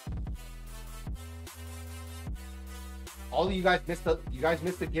 All of you guys missed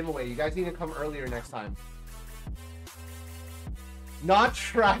the giveaway. You guys need to come earlier next time. Not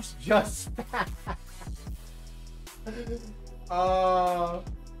trash, just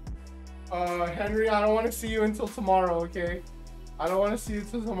Henry, I don't want to see you until tomorrow, okay? I don't want to see you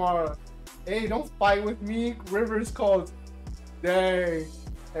until tomorrow. Hey, don't fight with me. Rivers called. Dang.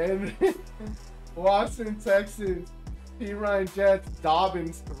 Henry. Watson, Texans. P. Ryan, Jets.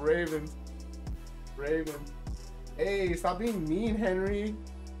 Dobbins, Ravens. Hey, stop being mean, Henry.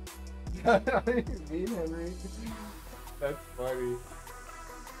 Stop being mean, Henry. That's funny.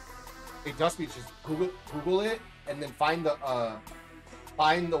 Hey, Dusty, just Google it and then find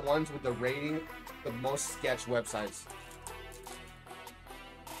the ones with the rating, the most sketch websites.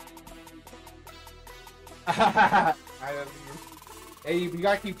 I love you. Hey, you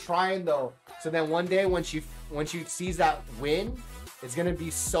gotta keep trying though. So then one day when she sees that win, it's gonna be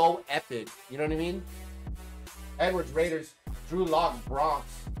so epic. You know what I mean? Edwards, Raiders. Drew Lock, Bronx.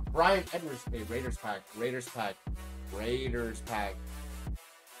 Brian Edwards. Hey, Raiders pack.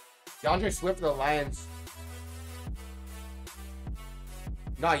 DeAndre Swift for the Lions.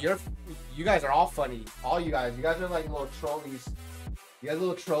 Nah, you guys are all funny. All you guys. You guys are like little trolleys. You guys are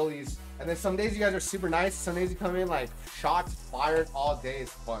little trolleys. And then some days you guys are super nice. Some days you come in like shots fired all day.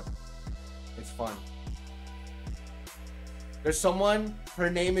 It's fun. It's fun. There's someone her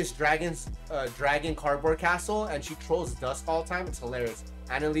name is Dragon Cardboard Castle, and she trolls Dusk all the time. It's hilarious.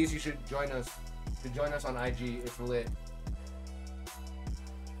 Annalise, you should join us. On IG. It's lit.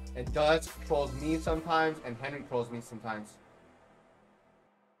 And Dusk trolls me sometimes, and Henry trolls me sometimes.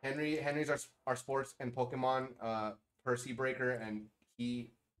 Henry's our sports and Pokemon Percy breaker, and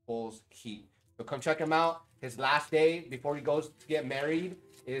he pulls heat. So come check him out. His last day before he goes to get married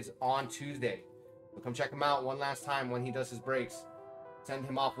is on Tuesday. So come check him out one last time when he does his breaks. Send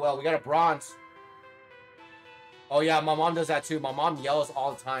him off well. We got a bronze. Oh yeah, my mom does that too. My mom yells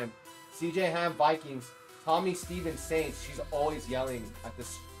all the time. CJ Ham Vikings. Tommy Stevens Saints. She's always yelling at the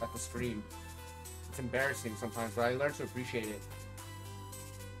screen. It's embarrassing sometimes, but I learned to appreciate it.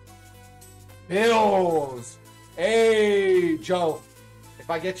 Bills. Hey, Joe. If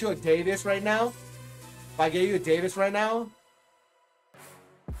I get you a Davis right now,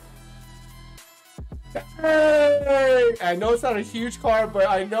 hey! I know it's not a huge card, but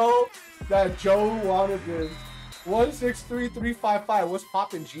I know that Joe wanted this. 163355. What's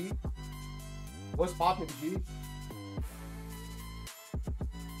poppin', G? What's poppin', G?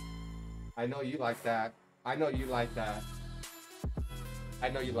 I know you like that. I know you like that.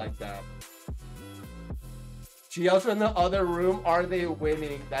 She yells from the other room, are they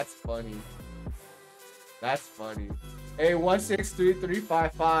winning? That's funny. Hey,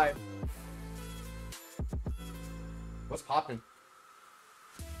 163355. What's poppin'?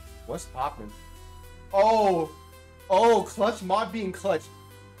 Oh, clutch mod being clutch.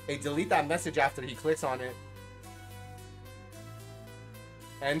 Hey, delete that message after he clicks on it.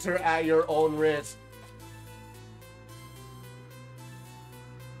 Enter at your own risk.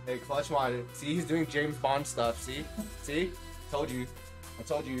 Hey, clutch mod. See, he's doing James Bond stuff. See? I told you.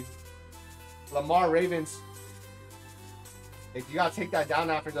 Lamar Ravens. Hey, you gotta take that down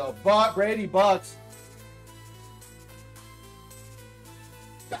after though. Brady Bucks.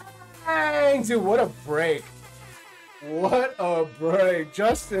 Dang, dude, what a break.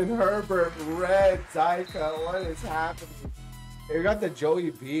 Justin Herbert, red Zyka. What is happening? Hey, we got the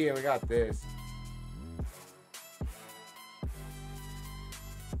Joey B and we got this.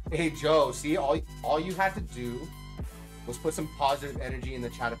 Hey, Joe, see, all you had to do was put some positive energy in the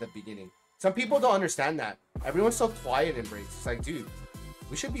chat at the beginning. Some people don't understand that. Everyone's so quiet in breaks. It's like, dude,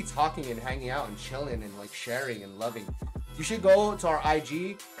 we should be talking and hanging out and chilling and like sharing and loving. You should go to our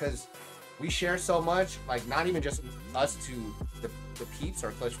IG because we share so much, like not even just us to the peeps,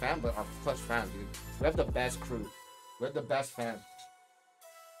 our Clutch fam, but our Clutch fam, dude. We have the best crew. We have the best fam.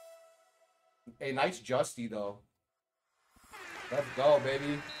 Hey, nice Justy though. Let's go,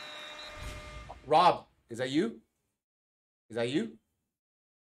 baby. Rob, is that you?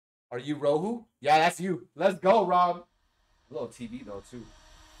 Are you Rohu? Yeah, that's you. Let's go, Rob. A little TV though too.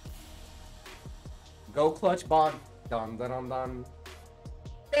 Go Clutch Bond. Dun dun dun dun.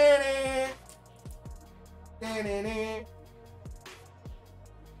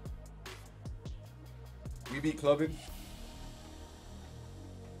 We be clubbing.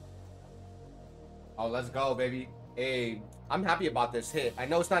 Oh, let's go, baby. Hey, I'm happy about this hit. I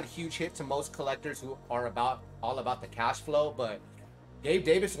know it's not a huge hit to most collectors who are all about the cash flow, but Gabe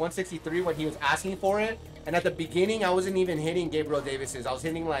Davis 163 when he was asking for it, and at the beginning I wasn't even hitting Gabriel Davis's. I was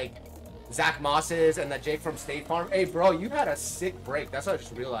hitting like Zach Moss's and that Jake from State Farm. Hey, bro, you had a sick break. That's what I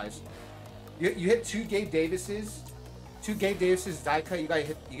just realized. You hit two Gabe Davis's die-cut. You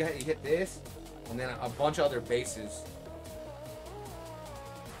hit this, and then a bunch of other bases.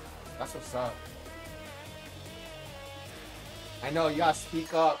 That's what's up. I know, you gotta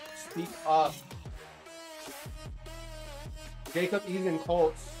speak up. Speak up. Jacob Eason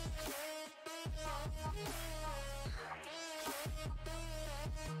Colts.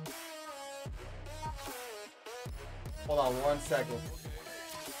 Hold on 1 second.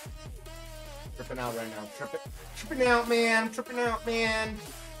 Tripping out right now. Tripping out, man.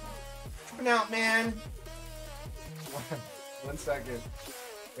 1 second.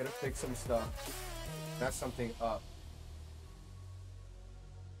 Gotta fix some stuff. That's something up.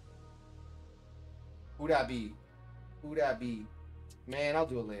 Who that be? Man, I'll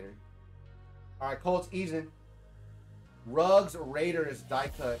do it later. Alright, Colts easing. Ruggs Raiders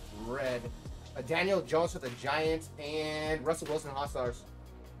die cut red. Daniel Jones with the Giants and Russell Wilson Hot Stars.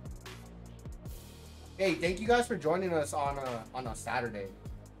 Hey, thank you guys for joining us on a Saturday.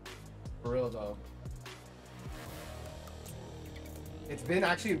 For real though. It's been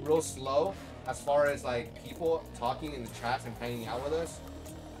actually real slow as far as like people talking in the chats and hanging out with us.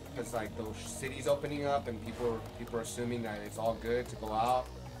 Because like those cities opening up and people are assuming that it's all good to go out.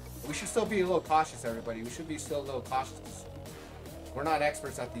 We should still be a little cautious, everybody. We should be still a little cautious. We're not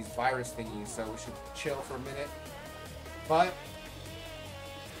experts at these virus thingies, so we should chill for a minute. But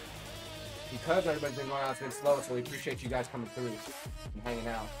because everybody's been going out, it's been slow, so we appreciate you guys coming through and hanging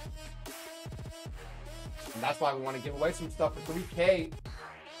out. And that's why we want to give away some stuff for 3K.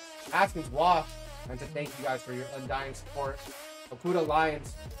 Askins Wash, and to thank you guys for your undying support. Okuda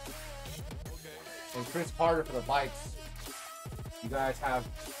Lions and Chris Carter for the bikes. You guys have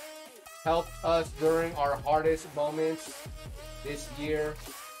helped us during our hardest moments this year.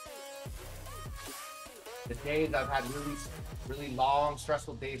 The days I've had really long,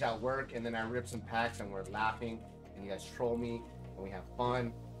 stressful days at work, and then I rip some packs and we're laughing, and you guys troll me, and we have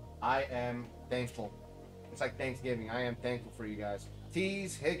fun. I am thankful. It's like Thanksgiving. I am thankful for you guys.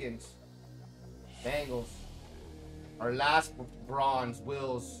 Tease Higgins, Bengals. Our last bronze,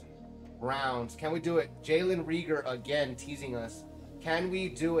 Wills, Browns. Can we do it? Jalen Rieger again teasing us. Can we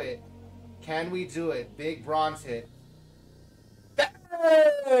do it? Can we do it? Big bronze hit.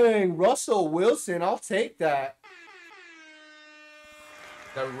 Dang! Russell Wilson, I'll take that.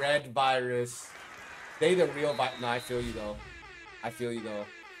 The red virus. They the real virus. No, I feel you though. I feel you though.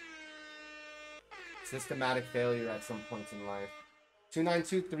 Systematic failure at some points in life.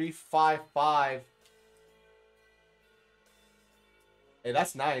 292355. Hey,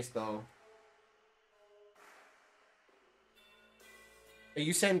 that's nice though. Hey,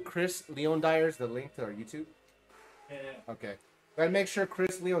 you send Chris Leon Dyers the link to our YouTube? Yeah. Okay. Gotta make sure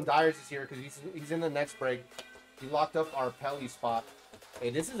Chris Leon Dyers is here because he's in the next break. He locked up our Pelly spot. Hey,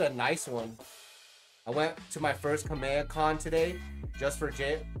 this is a nice one. I went to my first Kamea Con today just for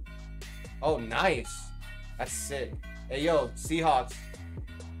Jay. Oh, nice. That's sick. Hey, yo, Seahawks.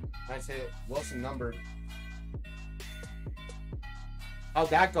 Nice hit. Wilson numbered. How'd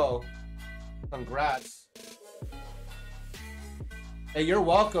that go? Congrats. Hey, you're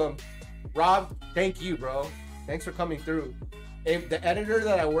welcome. Rob, thank you, bro. Thanks for coming through. Hey, the editor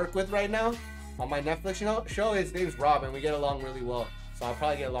that I work with right now on my Netflix show, his name's Rob, and we get along really well. So I'll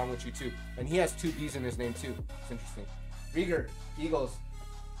probably get along with you too. And he has 2 B's in his name too. It's interesting. Rieger, Eagles,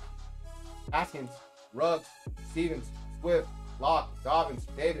 Askins, Ruggs, Stevens, Swift, Locke, Dobbins,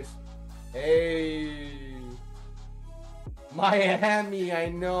 Davis. Hey. Miami, I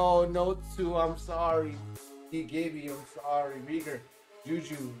know. No 2, I'm sorry. D. Gibby, I'm sorry. Rieger,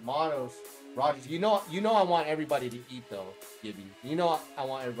 Juju, Monos, Rogers. You know I want everybody to eat though, Gibby. You know I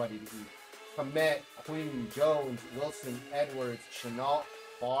want everybody to eat. Hamet, Queen, Jones, Wilson, Edwards, Chenault,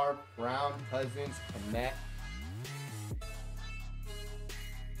 Barb, Brown, Cousins, Hamet.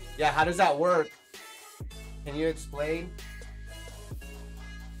 Yeah, how does that work? Can you explain?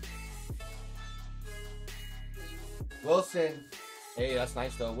 Wilson. Hey, that's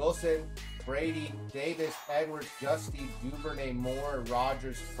nice though. Wilson, Brady, Davis, Edwards, Justy, Duvernay, Moore,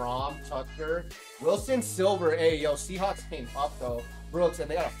 Rogers, Fromm, Tucker, Wilson, Silver. Hey, yo, Seahawks came up though. Brooks, and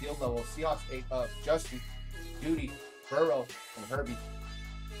they got a field level. Seahawks 8 up. Justy, Judy, Burrow, and Herbie.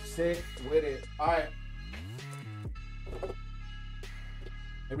 Sick with it. All right.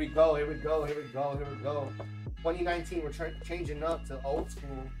 Here we go. Here we go. Here we go. Here we go. 2019, we're changing up to old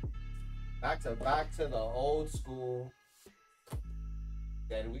school. Back to the old school.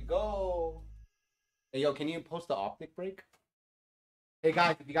 There we go. Hey, yo, can you post the optic break? Hey,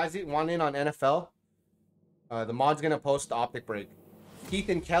 guys, if you guys want in on NFL, the mod's going to post the optic break. Keith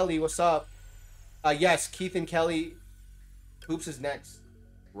and Kelly, what's up? Yes, Keith and Kelly. Hoops is next.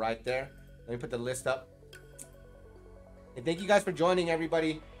 Right there. Let me put the list up. And thank you guys for joining,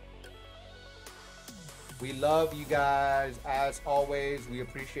 everybody. We love you guys, as always. We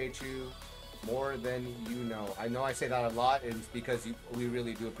appreciate you more than you know. I know I say that a lot, and it's because we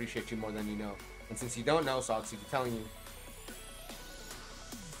really do appreciate you more than you know. And since you don't know, so I'll keep telling you.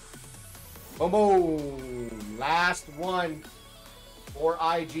 Boom, boom. Last one for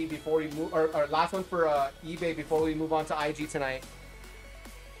IG before we move, or last one for eBay before we move on to IG tonight.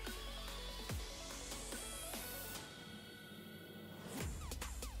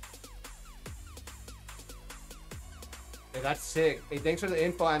 Hey, that's sick. Hey, thanks for the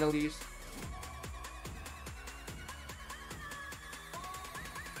info, Annalise.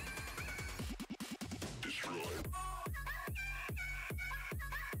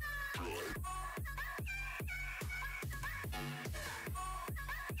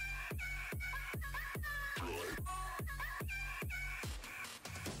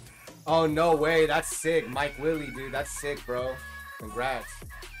 Oh, no way. That's sick. Mike Willie, dude. That's sick, bro. Congrats.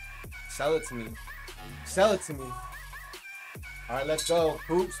 Sell it to me. Sell it to me. All right, let's go.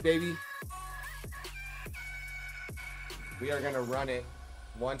 Hoops, baby. We are going to run it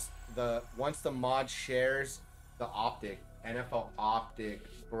once the mod shares the optic. NFL optic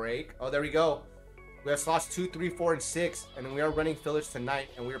break. Oh, there we go. We have slots 2, 3, 4, and 6. And we are running fillers tonight.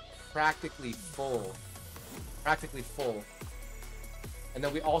 And we're practically full. Practically full. And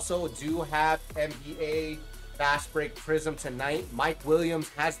then we also do have NBA Fast Break Prism tonight. Mike Williams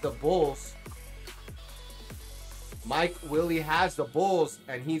has the Bulls. Mike Willie has the Bulls,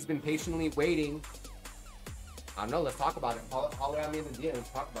 and he's been patiently waiting. I don't know. Let's talk about it. Holler at me in the DM. Let's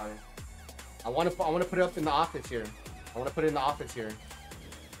talk about it. I want to put it up in the office here. I want to put it in the office here.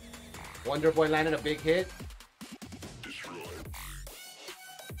 Wonder Boy landed a big hit.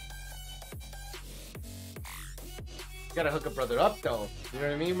 You gotta hook a brother up though. You know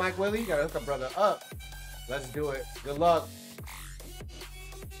what I mean, Mike Willie? You gotta hook a brother up. Let's do it. Good luck.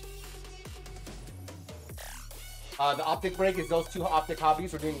 The optic break is those two optic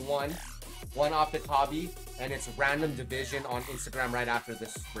hobbies. We're doing one optic hobby, and it's random division on Instagram right after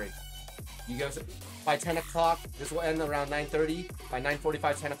this break. You guys, by 10 o'clock, this will end around 9:30. By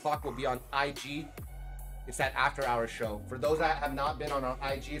 9:45, 10 o'clock will be on IG. It's that after hours show. For those that have not been on our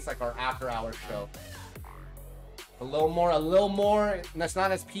IG, it's like our after hours show. A little more. That's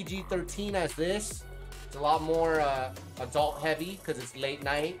not as PG-13 as this. It's a lot more adult heavy because it's late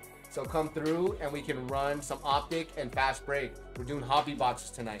night. So come through and we can run some optic and fast break. We're doing hobby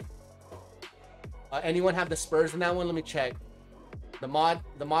boxes tonight. Anyone have the Spurs in that one? Let me check. The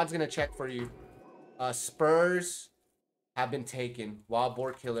mod's gonna check for you. Spurs have been taken. Wild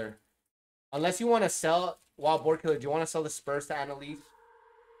Boar Killer. Unless you want to sell Wild Boar Killer, do you want to sell the Spurs to Annalise?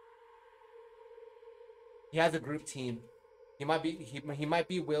 He has a group team. He might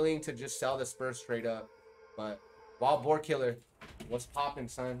be willing to just sell the Spurs straight up. But Wild Boar Killer, what's popping,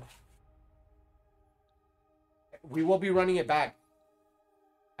 son? We will be running it back.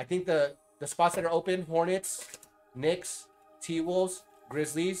 I think the spots that are open: Hornets, Knicks, T-Wolves,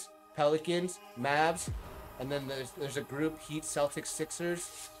 Grizzlies, Pelicans, Mavs, and then there's a group: Heat, Celtics,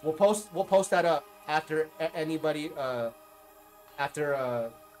 Sixers. We'll post that up after anybody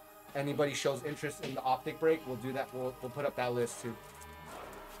anybody shows interest in the optic break. We'll do that. We'll put up that list too.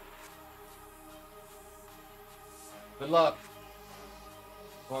 Good luck.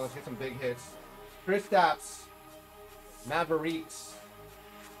 Come on, let's get some big hits. Kristaps, Mavericks,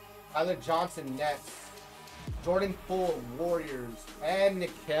 Tyler Johnson Nets, Jordan Poole Warriors, and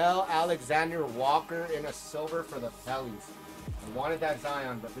Nickel Alexander Walker in a silver for the Pellies. I wanted that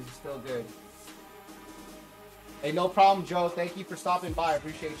Zion, but this is still good. Hey, no problem, Joe. Thank you for stopping by. I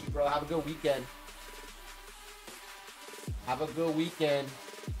appreciate you, bro. Have a good weekend. Have a good weekend.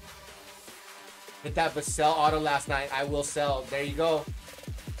 Hit that Vassell auto last night. I will sell. There you go.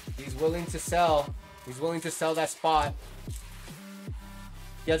 He's willing to sell. He's willing to sell that spot.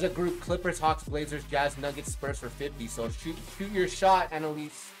 He has a group: Clippers, Hawks, Blazers, Jazz, Nuggets, Spurs for 50. So shoot your shot,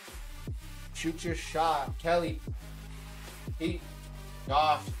 Annalise. Shoot your shot. Kelly, Heat,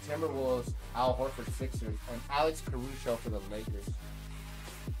 Josh, Timberwolves, Al Horford, Sixers, and Alex Caruso for the Lakers.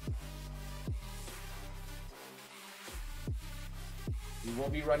 We will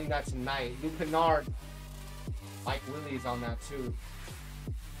be running that tonight. Luke Kennard, Mike Willie's on that too.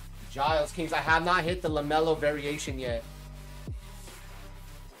 Giles Kings. I have not hit the LaMelo variation yet.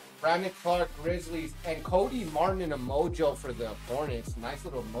 Brandon Clark, Grizzlies, and Cody Martin in a Mojo for the Hornets. Nice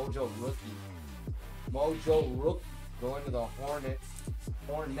little Mojo rookie. Mojo rookie going to the Hornets.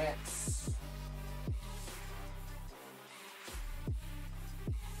 Hornets.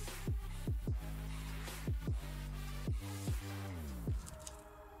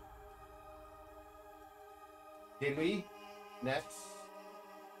 Did we? Nets.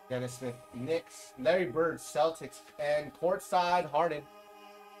 Dennis Smith, Knicks. Larry Bird, Celtics. And courtside, Harden.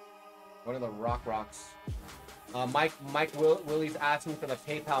 One of the Rocks. Mike Willie's asking for the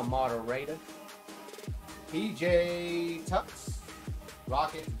PayPal moderator. PJ Tucks,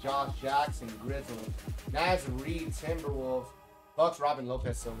 Rockets, Josh Jackson, Grizzlies, Naz Reed, Timberwolves, Bucks, Robin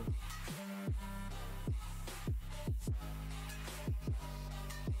Lopez, Silver.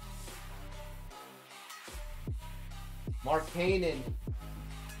 Mark Kanan,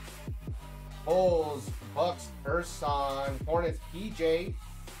 Bulls, Bucks, Urson, Hornets, PJ,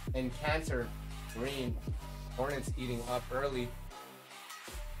 and Cancer Green. Hornets eating up early.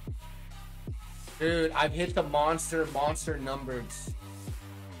 Dude, I've hit the monster numbers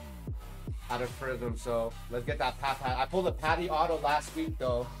out of Prism, so let's get that Pat. I pulled a Patty auto last week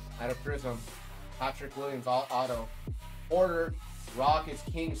though out of Prism. Patrick Williams auto. Porter, Rockets,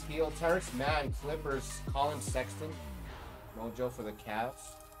 Kings, Heel, Terrence Mann, Clippers, Colin Sexton, Mojo for the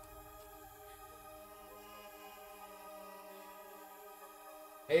Cavs.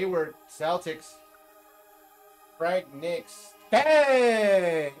 Hayward, Celtics, Frank, Knicks.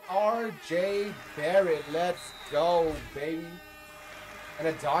 Bang! RJ Barrett, let's go, baby. And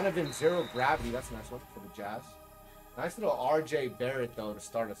a Donovan Zero Gravity. That's a nice one for the Jazz. Nice little RJ Barrett, though, to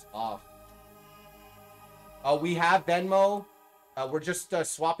start us off. We have Venmo. We're just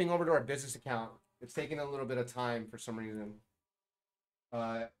swapping over to our business account. It's taking a little bit of time for some reason.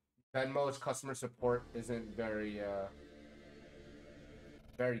 Venmo's customer support isn't very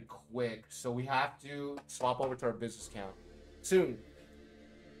very quick, so we have to swap over to our business account soon.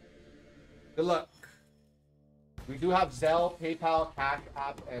 Good luck. We do have Zelle, PayPal, Cash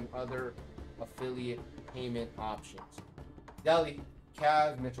App, and other affiliate payment options. Deli,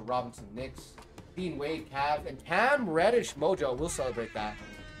 Cavs, Mitchell Robinson, Knicks, Dean Wade, Cavs, and Cam Reddish Mojo. We'll celebrate that.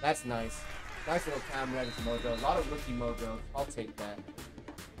 That's nice. Nice little Cam Reddish Mojo. A lot of rookie mojos. I'll take that.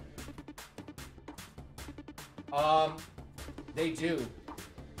 They do.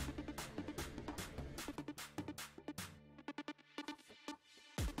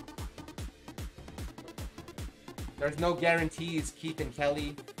 There's no guarantees, Keith and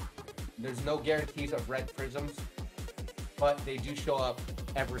Kelly. There's no guarantees of red prisms, but they do show up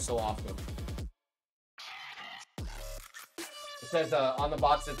ever so often. It says on the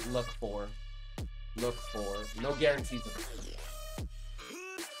boxes, look for. Look for. No guarantees of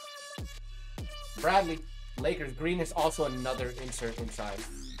it. Bradley, Lakers. Green is also another insert inside.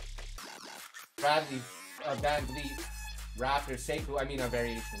 Bradley, Van Vliet, Raptors, Sekou, I mean a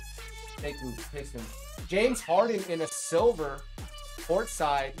variation. Sekou, Pistons. James Harden in a silver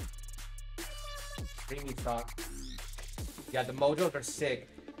courtside. Creamy stock. Yeah, the mojos are sick.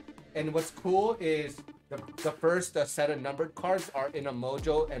 And what's cool is the first set of numbered cards are in a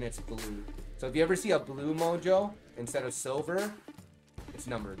mojo and it's blue. So if you ever see a blue mojo instead of silver, it's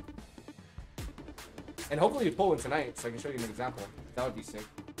numbered. And hopefully we pull one tonight so I can show you an example. That would be sick.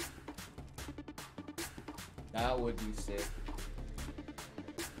 That would be sick.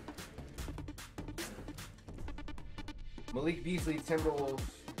 Malik Beasley, Timberwolves.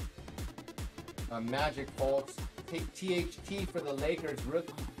 Magic Fultz. THT for the Lakers.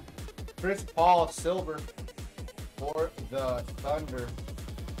 Rookie. Chris Paul, silver for the Thunder.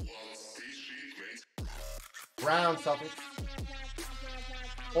 Brown, Celtics.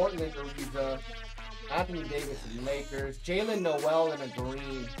 Portland, Ariza. Anthony Davis, Lakers. Jalen Noel in a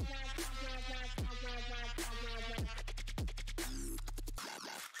green.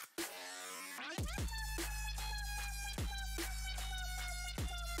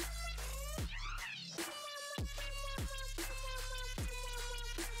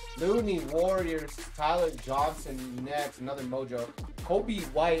 Looney, Warriors. Tyler Johnson, Nets. Another mojo. Kobe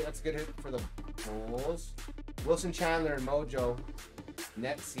White, that's a good hit for the Bulls. Wilson Chandler, mojo.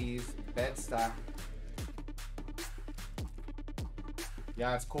 Netsies, Bedstock.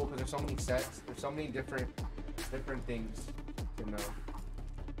 Yeah, it's cool because there's so many sets. There's so many different things to know.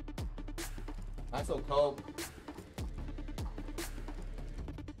 Nice little Kobe.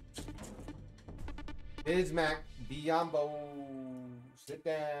 Bismack, Biombo. Sit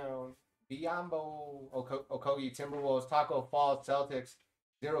down. Biombo. Okogie, Timberwolves. Taco Fall, Celtics.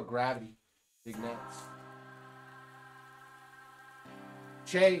 Zero Gravity. Big Nets.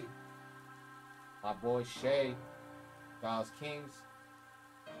 Shea. My boy Shea. Dallas Kings.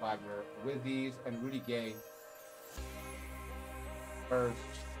 Wagner with these. And Rudy Gay. Spurs.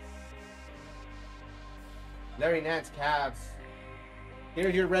 Larry Nance, Cavs.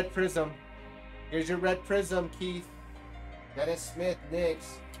 Here's your red prism. Here's your red prism, Keith. Dennis Smith,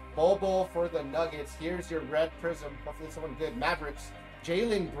 Knicks. Bobo for the Nuggets. Here's your red prism. Hopefully someone good. Mavericks.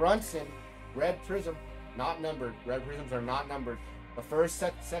 Jalen Brunson. Red prism. Not numbered. Red prisms are not numbered. The first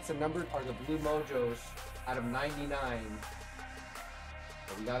sets of numbered are the blue mojos out of 99.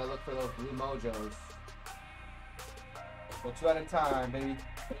 So we gotta look for those blue mojos. Go two at a time, baby.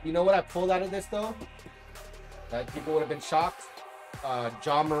 You know what I pulled out of this though? That people would have been shocked.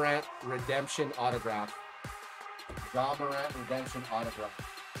 John Morant redemption autograph. John Morant redemption autograph.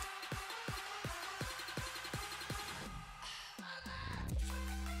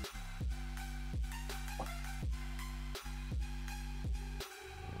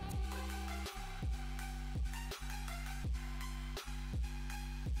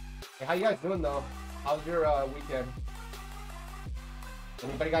 Hey, how you guys doing though? How's your weekend?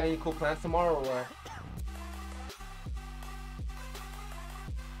 Anybody got any cool plans tomorrow or what?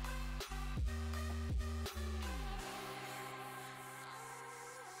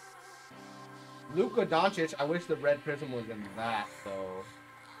 Luka Doncic, I wish the red prism was in that though.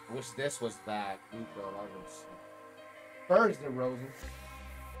 I wish this was that. Luka, Spurs, DeRozan.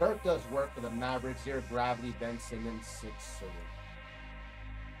 Dirk does work for the Mavericks. Zero Gravity, Ben Simmons, 6 silver.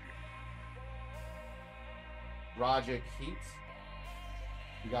 Roger Keats.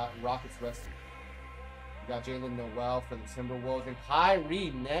 You got Rockets West. You got Jalen Noel for the Timberwolves. And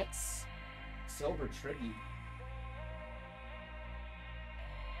Kyrie Nets. Silver tribute.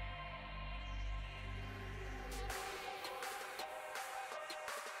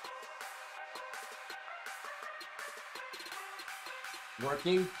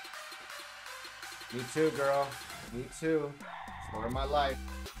 Working? Me too, girl. Me too. Story of my life.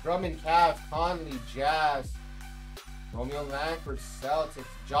 Drummond, Cavs, Conley, Jazz. Romeo Langford, Celtics.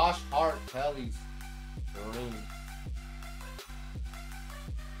 Josh Hart, Pellies. Green.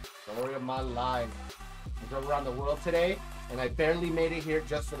 Story of my life. I drove around the world today, and I barely made it here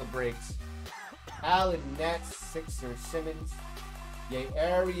just for the breaks. Allen, Nets, Sixers, Simmons. Yay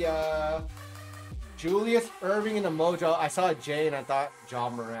area. Julius Irving in the Mojo. I saw a J and I thought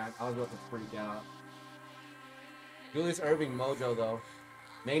John Morant. I was about to freak out. Julius Irving Mojo though.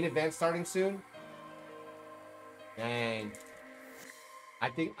 Main event starting soon. Dang. I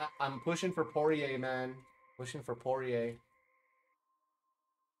think I'm pushing for Poirier, man. Pushing for Poirier.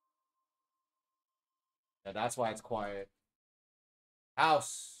 Yeah, that's why it's quiet.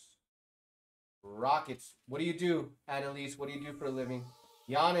 House. Rockets. What do you do, Annalise? What do you do for a living?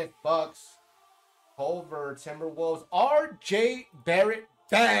 Giannis, Bucks. Culver, Timberwolves. RJ Barrett.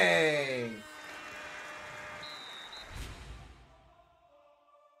 Bang!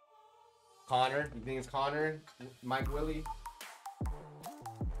 Connor. You think it's Connor? Mike Willie?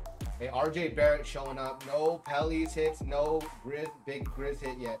 Hey, RJ Barrett showing up. No Pellies hits. No big Grizz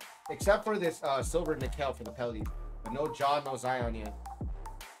hit yet. Except for this silver nickel for the Pellies. But no John, no Zion yet.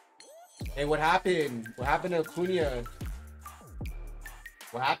 Hey, what happened? What happened to Acuna?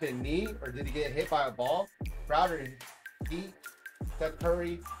 What happened? Knee? Or did he get hit by a ball? Crowder, Heat, Steph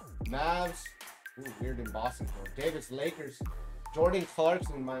Curry, Mavs. Ooh, weird in Boston. Davis, Lakers. Jordan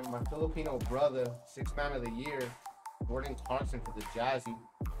Clarkson, my Filipino brother, 6th man of the year. Jordan Clarkson for the Jazzy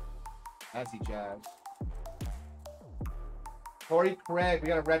Jazz. Torrey Craig, we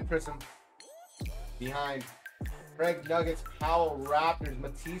got a red prism behind. Craig Nuggets, Powell Raptors,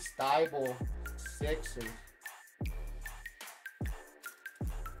 Matisse Thybulle, Sixers.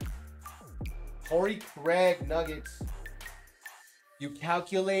 Torrey Craig Nuggets. You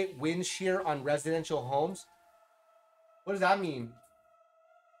calculate wind shear on residential homes? What does that mean?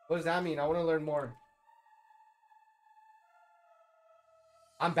 What does that mean? I want to learn more.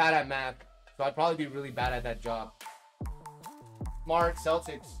 I'm bad at math, so I'd probably be really bad at that job. Smart,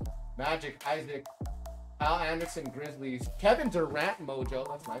 Celtics, Magic, Isaac, Al Anderson, Grizzlies, Kevin Durant, Mojo.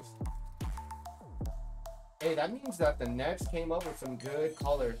 That's nice. Hey, that means that the Nets came up with some good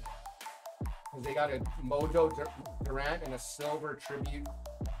color. Because they got a Mojo Durant and a silver tribute.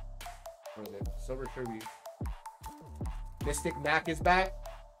 What is it? Silver tribute. Mystic Mac is back.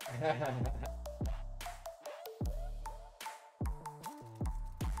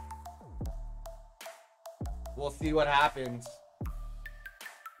 We'll see what happens.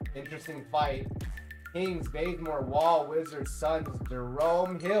 Interesting fight. Kings, Bazemore, Wall, Wizards, Suns,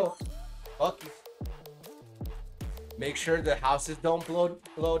 Jerome Hill, Bucks. Make sure the houses don't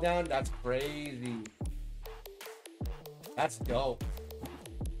blow down. That's crazy. That's dope.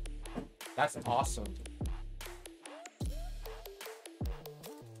 That's awesome.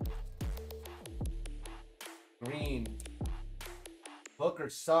 Green. Booker,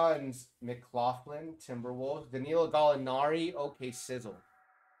 Suns, McLaughlin, Timberwolves, Danilo Gallinari, OK Sizzle.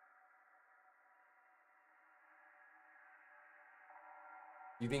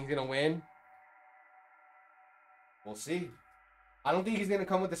 You think he's gonna win? We'll see. I don't think he's gonna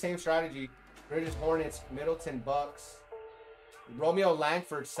come with the same strategy. Bridges, Hornets, Middleton, Bucks, Romeo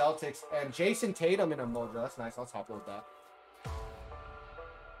Langford, Celtics, and Jason Tatum in a Mojo. That's nice. I'll top load that.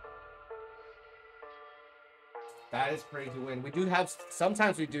 That is crazy win. We do have,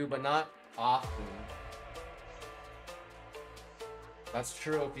 sometimes we do, but not often. That's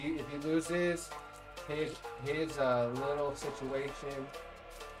true. If he loses his little situation,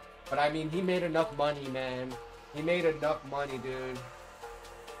 but I mean, he made enough money, man. He made enough money, dude.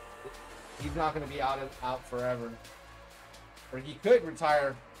 He's not gonna be out forever. Or he could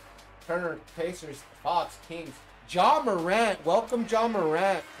retire. Turner, Pacers, Fox, Kings. John Morant, welcome, John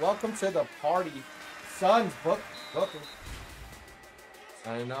Morant. Welcome to the party. Suns, Booker.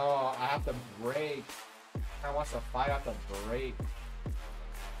 I know, I have to break. I wants to fight, I have to break.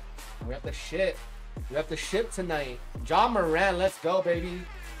 We have to ship. We have to ship tonight. John Morant, let's go, baby.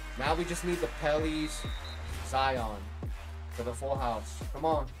 Now we just need the Pellies, Zion for the full house. Come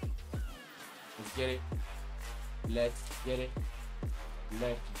on. Let's get it. Let's get it.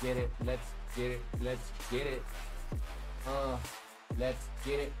 Let's get it. Let's get it. Let's get it. Let's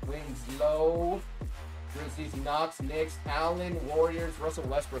get it. Wings low. Grizzlies, Knox, Knicks, Allen, Warriors, Russell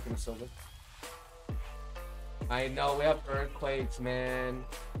Westbrook in the silver. I know, we have earthquakes, man.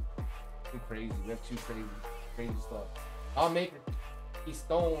 Too crazy. We have too crazy stuff. I'll make it.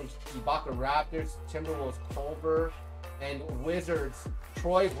 Stones, Ibaka Raptors, Timberwolves, Culver, and Wizards.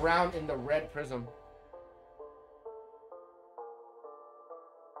 Troy Brown in the red prism.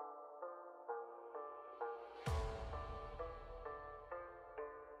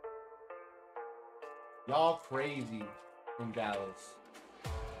 Y'all crazy in Dallas.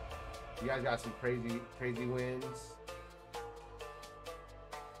 You guys got some crazy wins.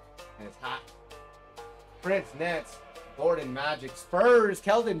 And it's hot. Prince, Nets, Gordon, Magic, Spurs,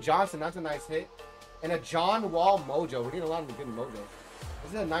 Keldon Johnson. That's a nice hit. And a John Wall mojo. We're getting a lot of good mojos.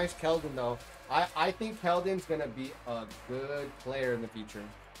 This is a nice Keldon, though. I think Keldon's going to be a good player in the future.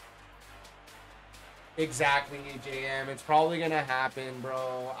 Exactly, AJM. It's probably going to happen,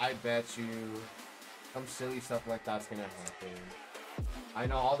 bro. I bet you. Some silly stuff like that's going to happen. I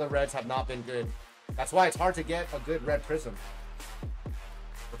know all the reds have not been good. That's why it's hard to get a good red prism.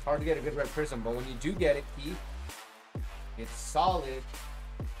 It's hard to get a good red prism, but when you do get it, Keith, it's solid.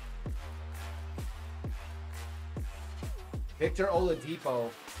 Victor Oladipo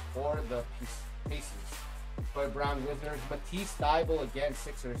for the Pacers. Troy Brown, Wizards. Matisse Thybulle again,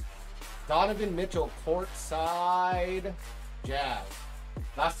 Sixers. Donovan Mitchell, courtside, Jazz.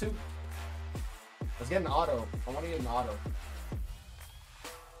 Last two. Let's get an auto. I want to get an auto.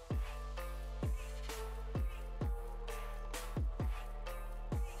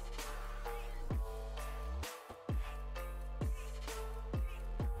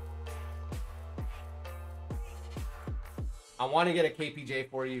 I want to get a KPJ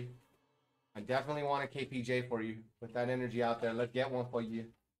for you. I definitely want a KPJ for you. Put that energy out there. Let's get one for you.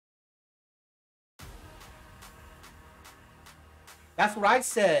 That's what I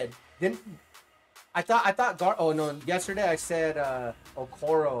said. Then I thought oh no, yesterday I said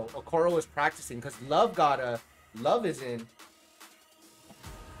Okoro. Okoro was practicing because Love is in.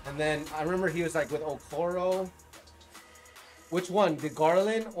 And then I remember he was like with Okoro. Which one? Did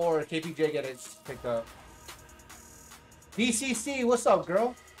Garland or KPJ get it picked up? BCC, what's up,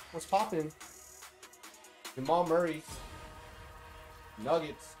 girl? What's poppin'? Jamal Murray,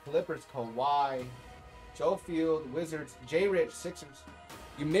 Nuggets, Clippers, Kawhi, Joe Field, Wizards, J Rich, Sixers.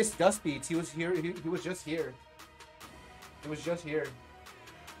 You missed Dust Beats. He was here. He was just here. He was just here.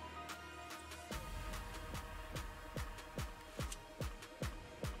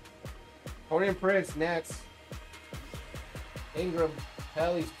 Torian Prince next. Ingram,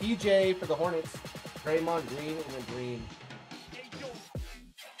 Pelly's, PJ for the Hornets. Draymond Green and the Green.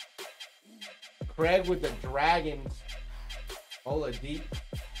 Craig with the Dragons. Oladipo.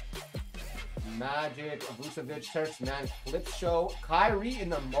 Magic. Vucevic, Terrence Mann, Flip Show. Kyrie in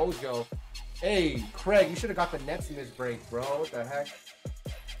the mojo. Hey, Craig, you should have got the Nets in this break, bro. What the heck?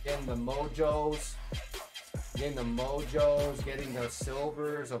 Getting the mojos. Getting the mojos. Getting the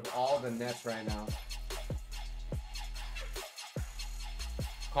silvers of all the Nets right now.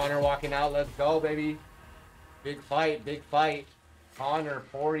 Connor walking out. Let's go, baby. Big fight. Big fight. Connor,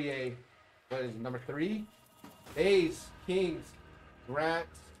 Poirier. What is it, number 3? A's, Kings, Grant,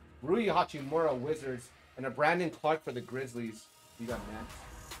 Rui Hachimura, Wizards, and a Brandon Clark for the Grizzlies. You got next.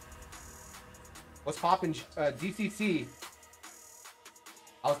 What's poppin', DCC?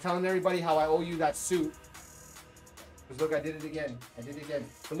 I was telling everybody how I owe you that suit. Because look, I did it again. I did it again.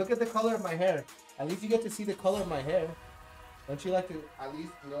 But look at the color of my hair. At least you get to see the color of my hair. Don't you like to at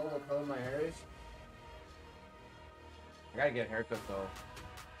least know what color my hair is? I gotta get a haircut though.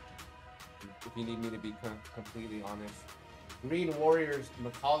 If you need me to be completely honest. Green Warriors,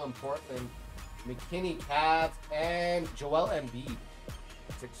 McCollum, Portland, McKinney, Cavs, and Joel Embiid,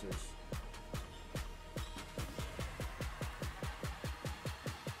 Sixers.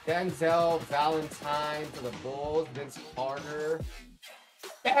 Denzel Valentine for the Bulls, Vince Carter.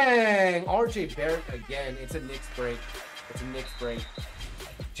 Bang! RJ Barrett again. It's a Knicks break. It's a Knicks break.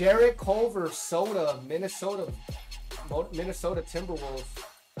 Jarrett Culver, Soda, Minnesota Timberwolves.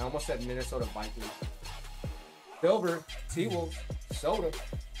 I almost said Minnesota Vikings. Silver, T-Wolves, Soda.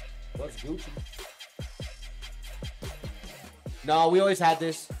 What's Gucci? No, we always had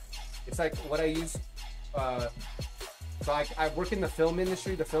this. It's like what I use. So I work in the film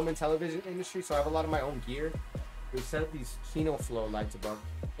industry, the film and television industry, so I have a lot of my own gear. We set up these Kino Flow lights above.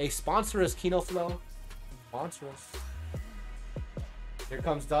 Hey, sponsor us, Kino Flow. Sponsor us. Here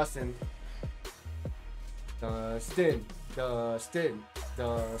comes Dustin. Dustin.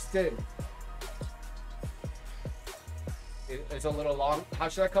 It's a little long. How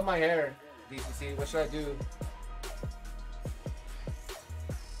should I cut my hair, DCC? What should I do?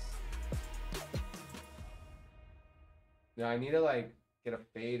 Yeah, I need to like get a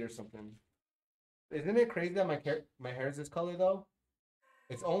fade or something. Isn't it crazy that my hair is this color though?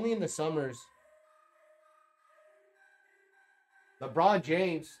 It's only in the summers. LeBron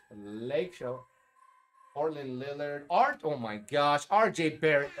James, Lake Show. Portland Lillard, oh my gosh, RJ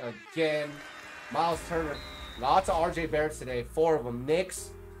Barrett again. Miles Turner, lots of RJ Barretts today, 4 of them.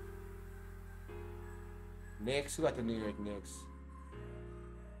 Knicks, who got the New York Knicks?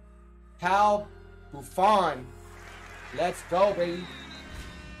 Cal Buffon. Let's go, baby.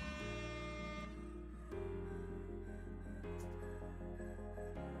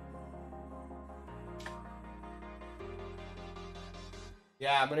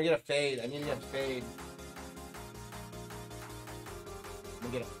 Yeah, I'm gonna get a fade. I need to get a fade.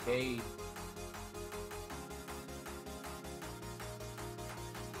 I'm gonna get a fade.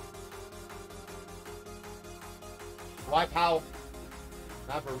 Dwight Powell.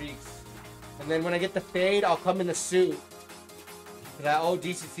 Mavericks. And then when I get the fade, I'll come in the suit. That old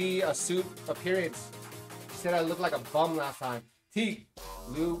DCT a suit appearance. He said I looked like a bum last time. T.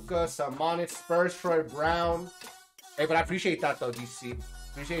 Luka, Samanich, Spurs, Troy Brown. Hey, but I appreciate that though, DCT.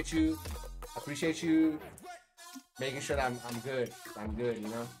 Appreciate you. Appreciate you making sure that I'm good. I'm good, you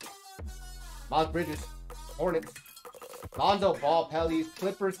know. Miles Bridges, Hornets, Lonzo Ball, Pelly,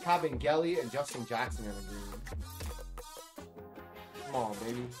 Clippers, Kabengele, and Justin Jackson in agreement. Come on,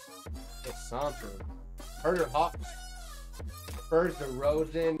 baby. It's something. Herder Hawks, Spurs,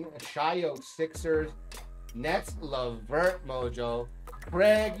 DeRozan, Shio, Sixers, Nets, Levert, Mojo.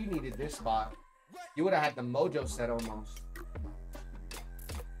 Craig, you needed this spot. You would have had the Mojo set almost.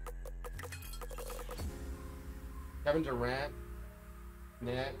 Kevin Durant,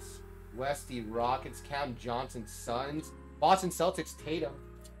 Nets, Westy, Rockets, Cam Johnson, Suns, Boston Celtics, Tatum,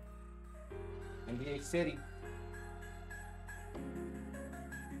 NBA City,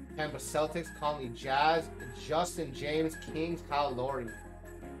 Tampa Celtics, Conley Jazz, Justin James, Kings, Kyle Lowry,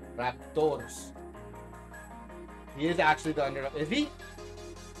 Raptors. He is actually the underdog. Is he?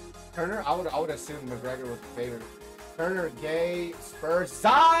 Turner? I would assume McGregor was the favorite. Turner, Gay, Spurs,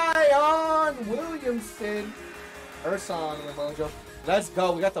 Zion Williamson, Urson, Mojo. Let's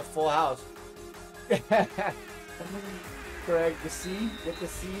go. We got the full house. Craig, the C, get the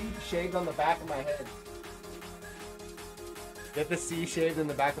C shaved on the back of my head. Get the C shaved in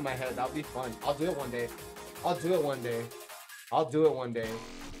the back of my head. That'll be fun. I'll do it one day. I'll do it one day. I'll do it one day.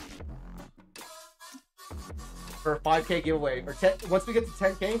 For a 5K giveaway. Or 10, once we get to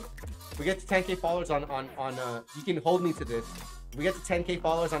 10K, we get to 10K followers on you can hold me to this. If we get to 10K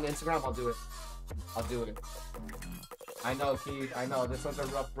followers on Instagram, I'll do it. I'll do it. I know, Keith. I know. This one's a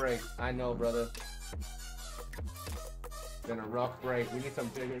rough break. I know, brother. It's been a rough break. We need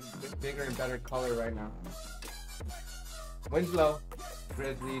some bigger and better color right now. Winslow,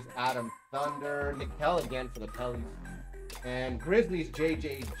 Grizzlies, Adam, Thunder, Nickel again for the Pellies, and Grizzlies,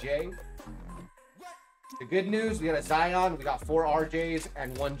 JJJ. The good news, we got a Zion, we got 4 RJs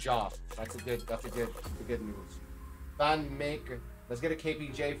and 1 Job. That's a good news. Van Maker. Let's get a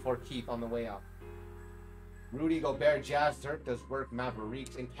KPJ for Keith on the way out. Rudy Gobert, Jazz, Dirk does work,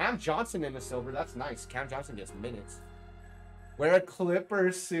 Mavericks, and Cam Johnson in the silver. That's nice. Cam Johnson gets minutes. Wear a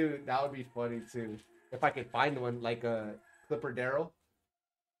Clipper suit. That would be funny too. If I could find one like a Clipper Daryl.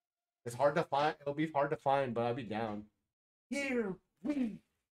 It's hard to find. It'll be hard to find, but I'll be down. Here we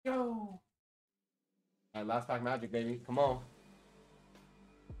go. All right, last pack Magic, baby. Come on.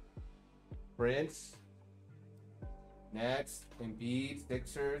 Prince. Nets, Embiid,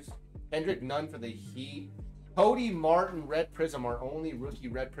 Sixers. Kendrick Nunn for the Heat. Cody Martin, Red Prism, our only rookie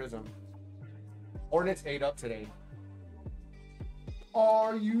Red Prism. Hornets 8 up today.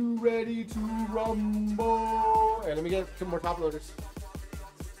 Are you ready to rumble? Hey, let me get some more top loaders.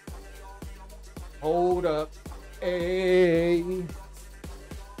 Hold up. Hey.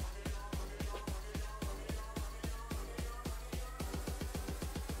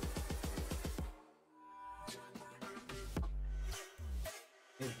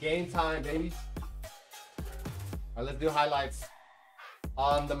 It's game time, baby. All right, let's do highlights.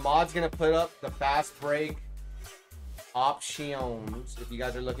 The mod's gonna put up the fast break options. If you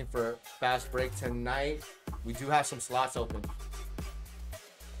guys are looking for fast break tonight, we do have some slots open.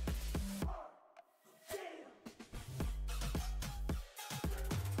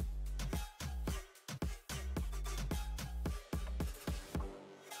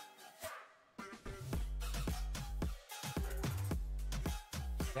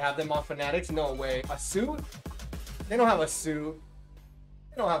 They have them on Fanatics? No way. A suit? They don't have a suit.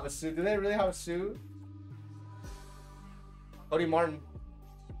 They don't have a suit. Do they really have a suit? Cody Martin.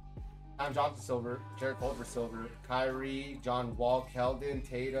 Cam Johnson silver. Jared Culver silver. Kyrie. John Wall. Keldon.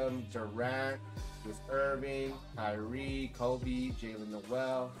 Tatum. Durant. Chris Irving. Kyrie. Kobe. Jalen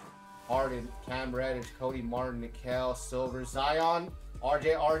Noel. Harden. Cam Reddish. Cody Martin. Nickel. Silver. Zion.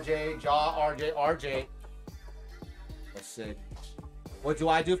 RJ. Ja. RJ. That's sick. What do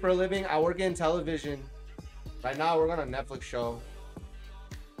I do for a living? I work in television. Right now, we're on a Netflix show.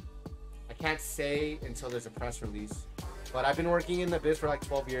 I can't say until there's a press release. But I've been working in the biz for like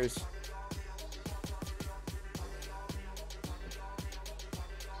 12 years.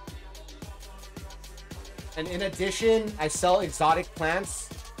 And in addition, I sell exotic plants.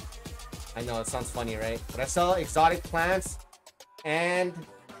 I know it sounds funny, right? But I sell exotic plants, and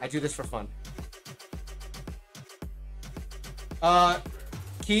I do this for fun.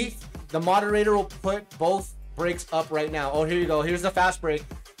 Keith, the moderator will put both breaks up right now. Oh, here you go. Here's the fast break.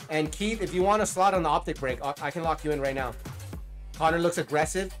 And Keith, if you want a slot on the optic break, I can lock you in right now. Connor looks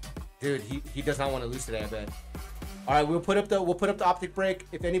aggressive. Dude, he does not want to lose today, I bet. All right, we'll put up the optic break.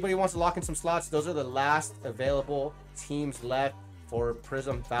 If anybody wants to lock in some slots, those are the last available teams left for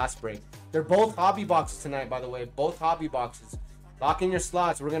Prism Fast Break. They're both hobby boxes tonight, by the way. Both hobby boxes. Lock in your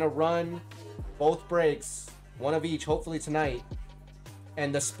slots. We're gonna run both breaks, one of each, hopefully tonight.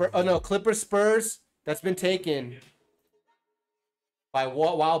 And the Clippers Spurs, that's been taken by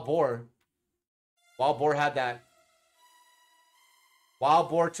Wild Boar. Wild Boar had that. Wild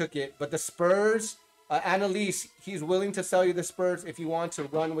Boar took it, but the Spurs, Annalise, he's willing to sell you the Spurs if you want to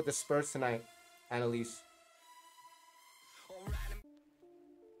run with the Spurs tonight, Annalise.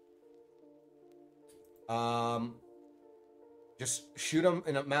 Just shoot him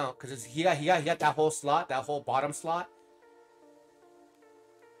in a mount because he got that whole slot, that whole bottom slot.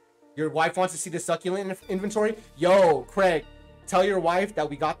 Your wife wants to see the succulent inventory. Yo, Craig, tell your wife that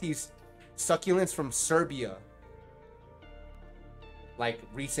we got these succulents from Serbia, like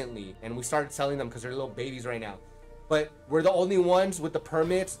recently, and we started selling them because they're little babies right now. But we're the only ones with the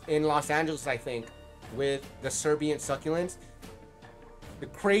permits in Los Angeles, I think, with the Serbian succulents. The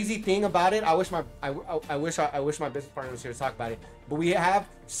crazy thing about it, I wish my business partner was here to talk about it. But we have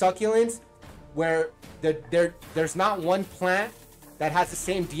succulents where there's not one plant that has the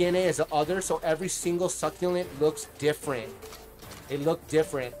same DNA as the other, so every single succulent looks different. It looked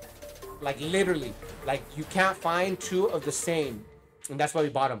different, like literally, like you can't find two of the same, and that's why we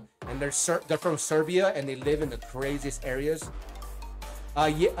bought them. And they're from Serbia, and they live in the craziest areas.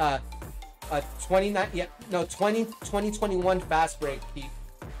 2021 fast break, Pete.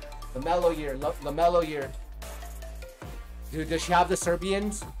 LaMelo year, LaMelo year. Dude, does she have the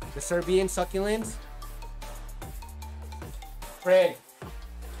Serbian succulents? Craig,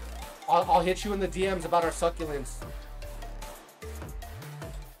 I'll hit you in the DMs about our succulents.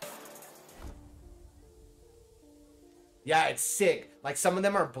 Yeah, it's sick. Like some of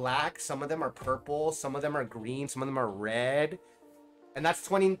them are black, some of them are purple, some of them are green, some of them are red. And that's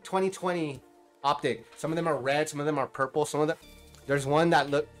 2020 optic. Some of them are red, some of them are purple, some of them, there's one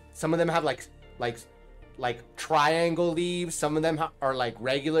that some of them have like triangle leaves, some of them are like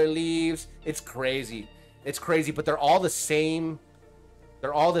regular leaves. It's crazy. It's crazy, but they're all the same.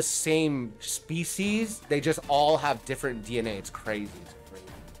 They're all the same species. They just all have different DNA. It's crazy. It's crazy.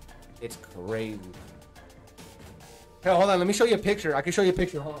 It's crazy. Hey, hold on. Let me show you a picture. I can show you a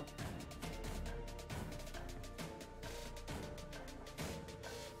picture. Hold on.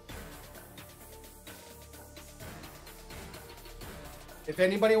 If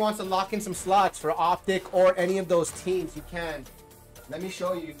anybody wants to lock in some slots for Optic or any of those teams, you can. Let me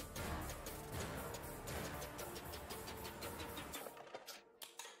show you.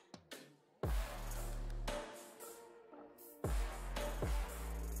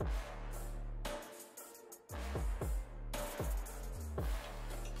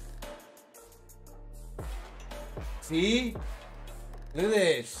 See? Look at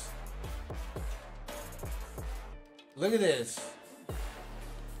this. Look at this.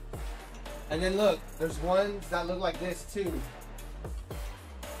 And then look, there's ones that look like this too.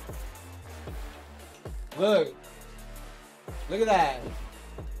 Look. Look at that.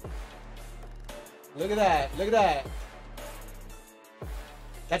 Look at that. Look at that.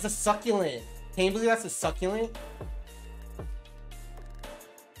 That's a succulent. Can you believe that's a succulent?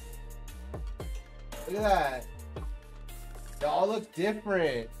 Look at that. They all look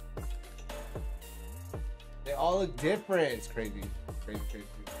different. They all look different. It's crazy. Crazy, crazy.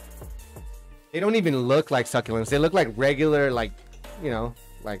 They don't even look like succulents. They look like regular, like, you know,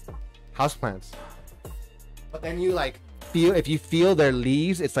 like houseplants. But then you like feel, if you feel their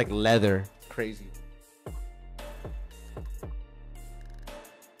leaves, it's like leather. Crazy.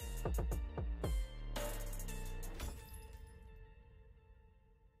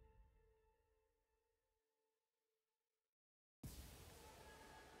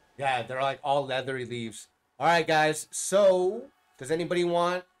 Yeah, they're like all leathery leaves. All right, guys. So, does anybody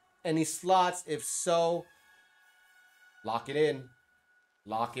want any slots? If so, lock it in.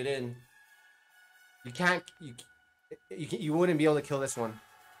 Lock it in. You can't. You wouldn't be able to kill this one.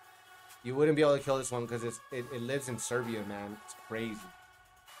 You wouldn't be able to kill this one because it lives in Serbia, man. It's crazy.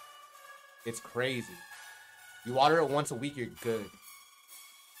 It's crazy. You water it once a week, you're good.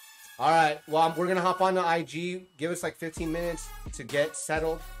 All right. Well, we're gonna hop on to IG. Give us like 15 minutes to get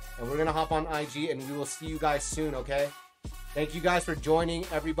settled, And we're going to hop on IG, and we will see you guys soon, okay? Thank you guys for joining,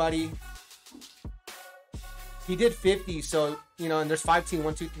 everybody. He did 50, so, you know, and there's 5 teams,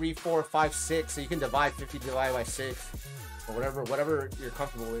 1, 2, 3, 4, 5, 6. So you can divide 50 divided by 6. Or whatever you're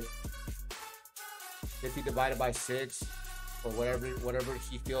comfortable with. 50 divided by 6. Or whatever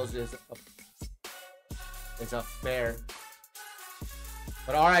he feels is a fair.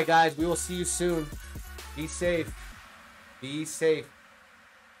 But alright, guys, we will see you soon. Be safe. Be safe.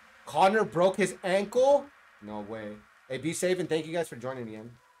 Connor broke his ankle? No way. Hey, be safe, and thank you guys for joining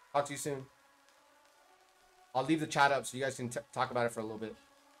again. Talk to you soon. I'll leave the chat up so you guys can talk about it for a little bit.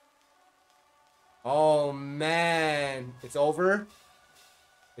 Oh, man. It's over?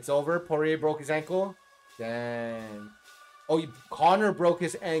 It's over? Poirier broke his ankle? Dang. Oh, Connor broke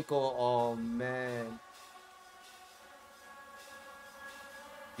his ankle. Oh, man.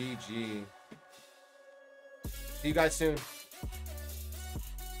 GG. See you guys soon.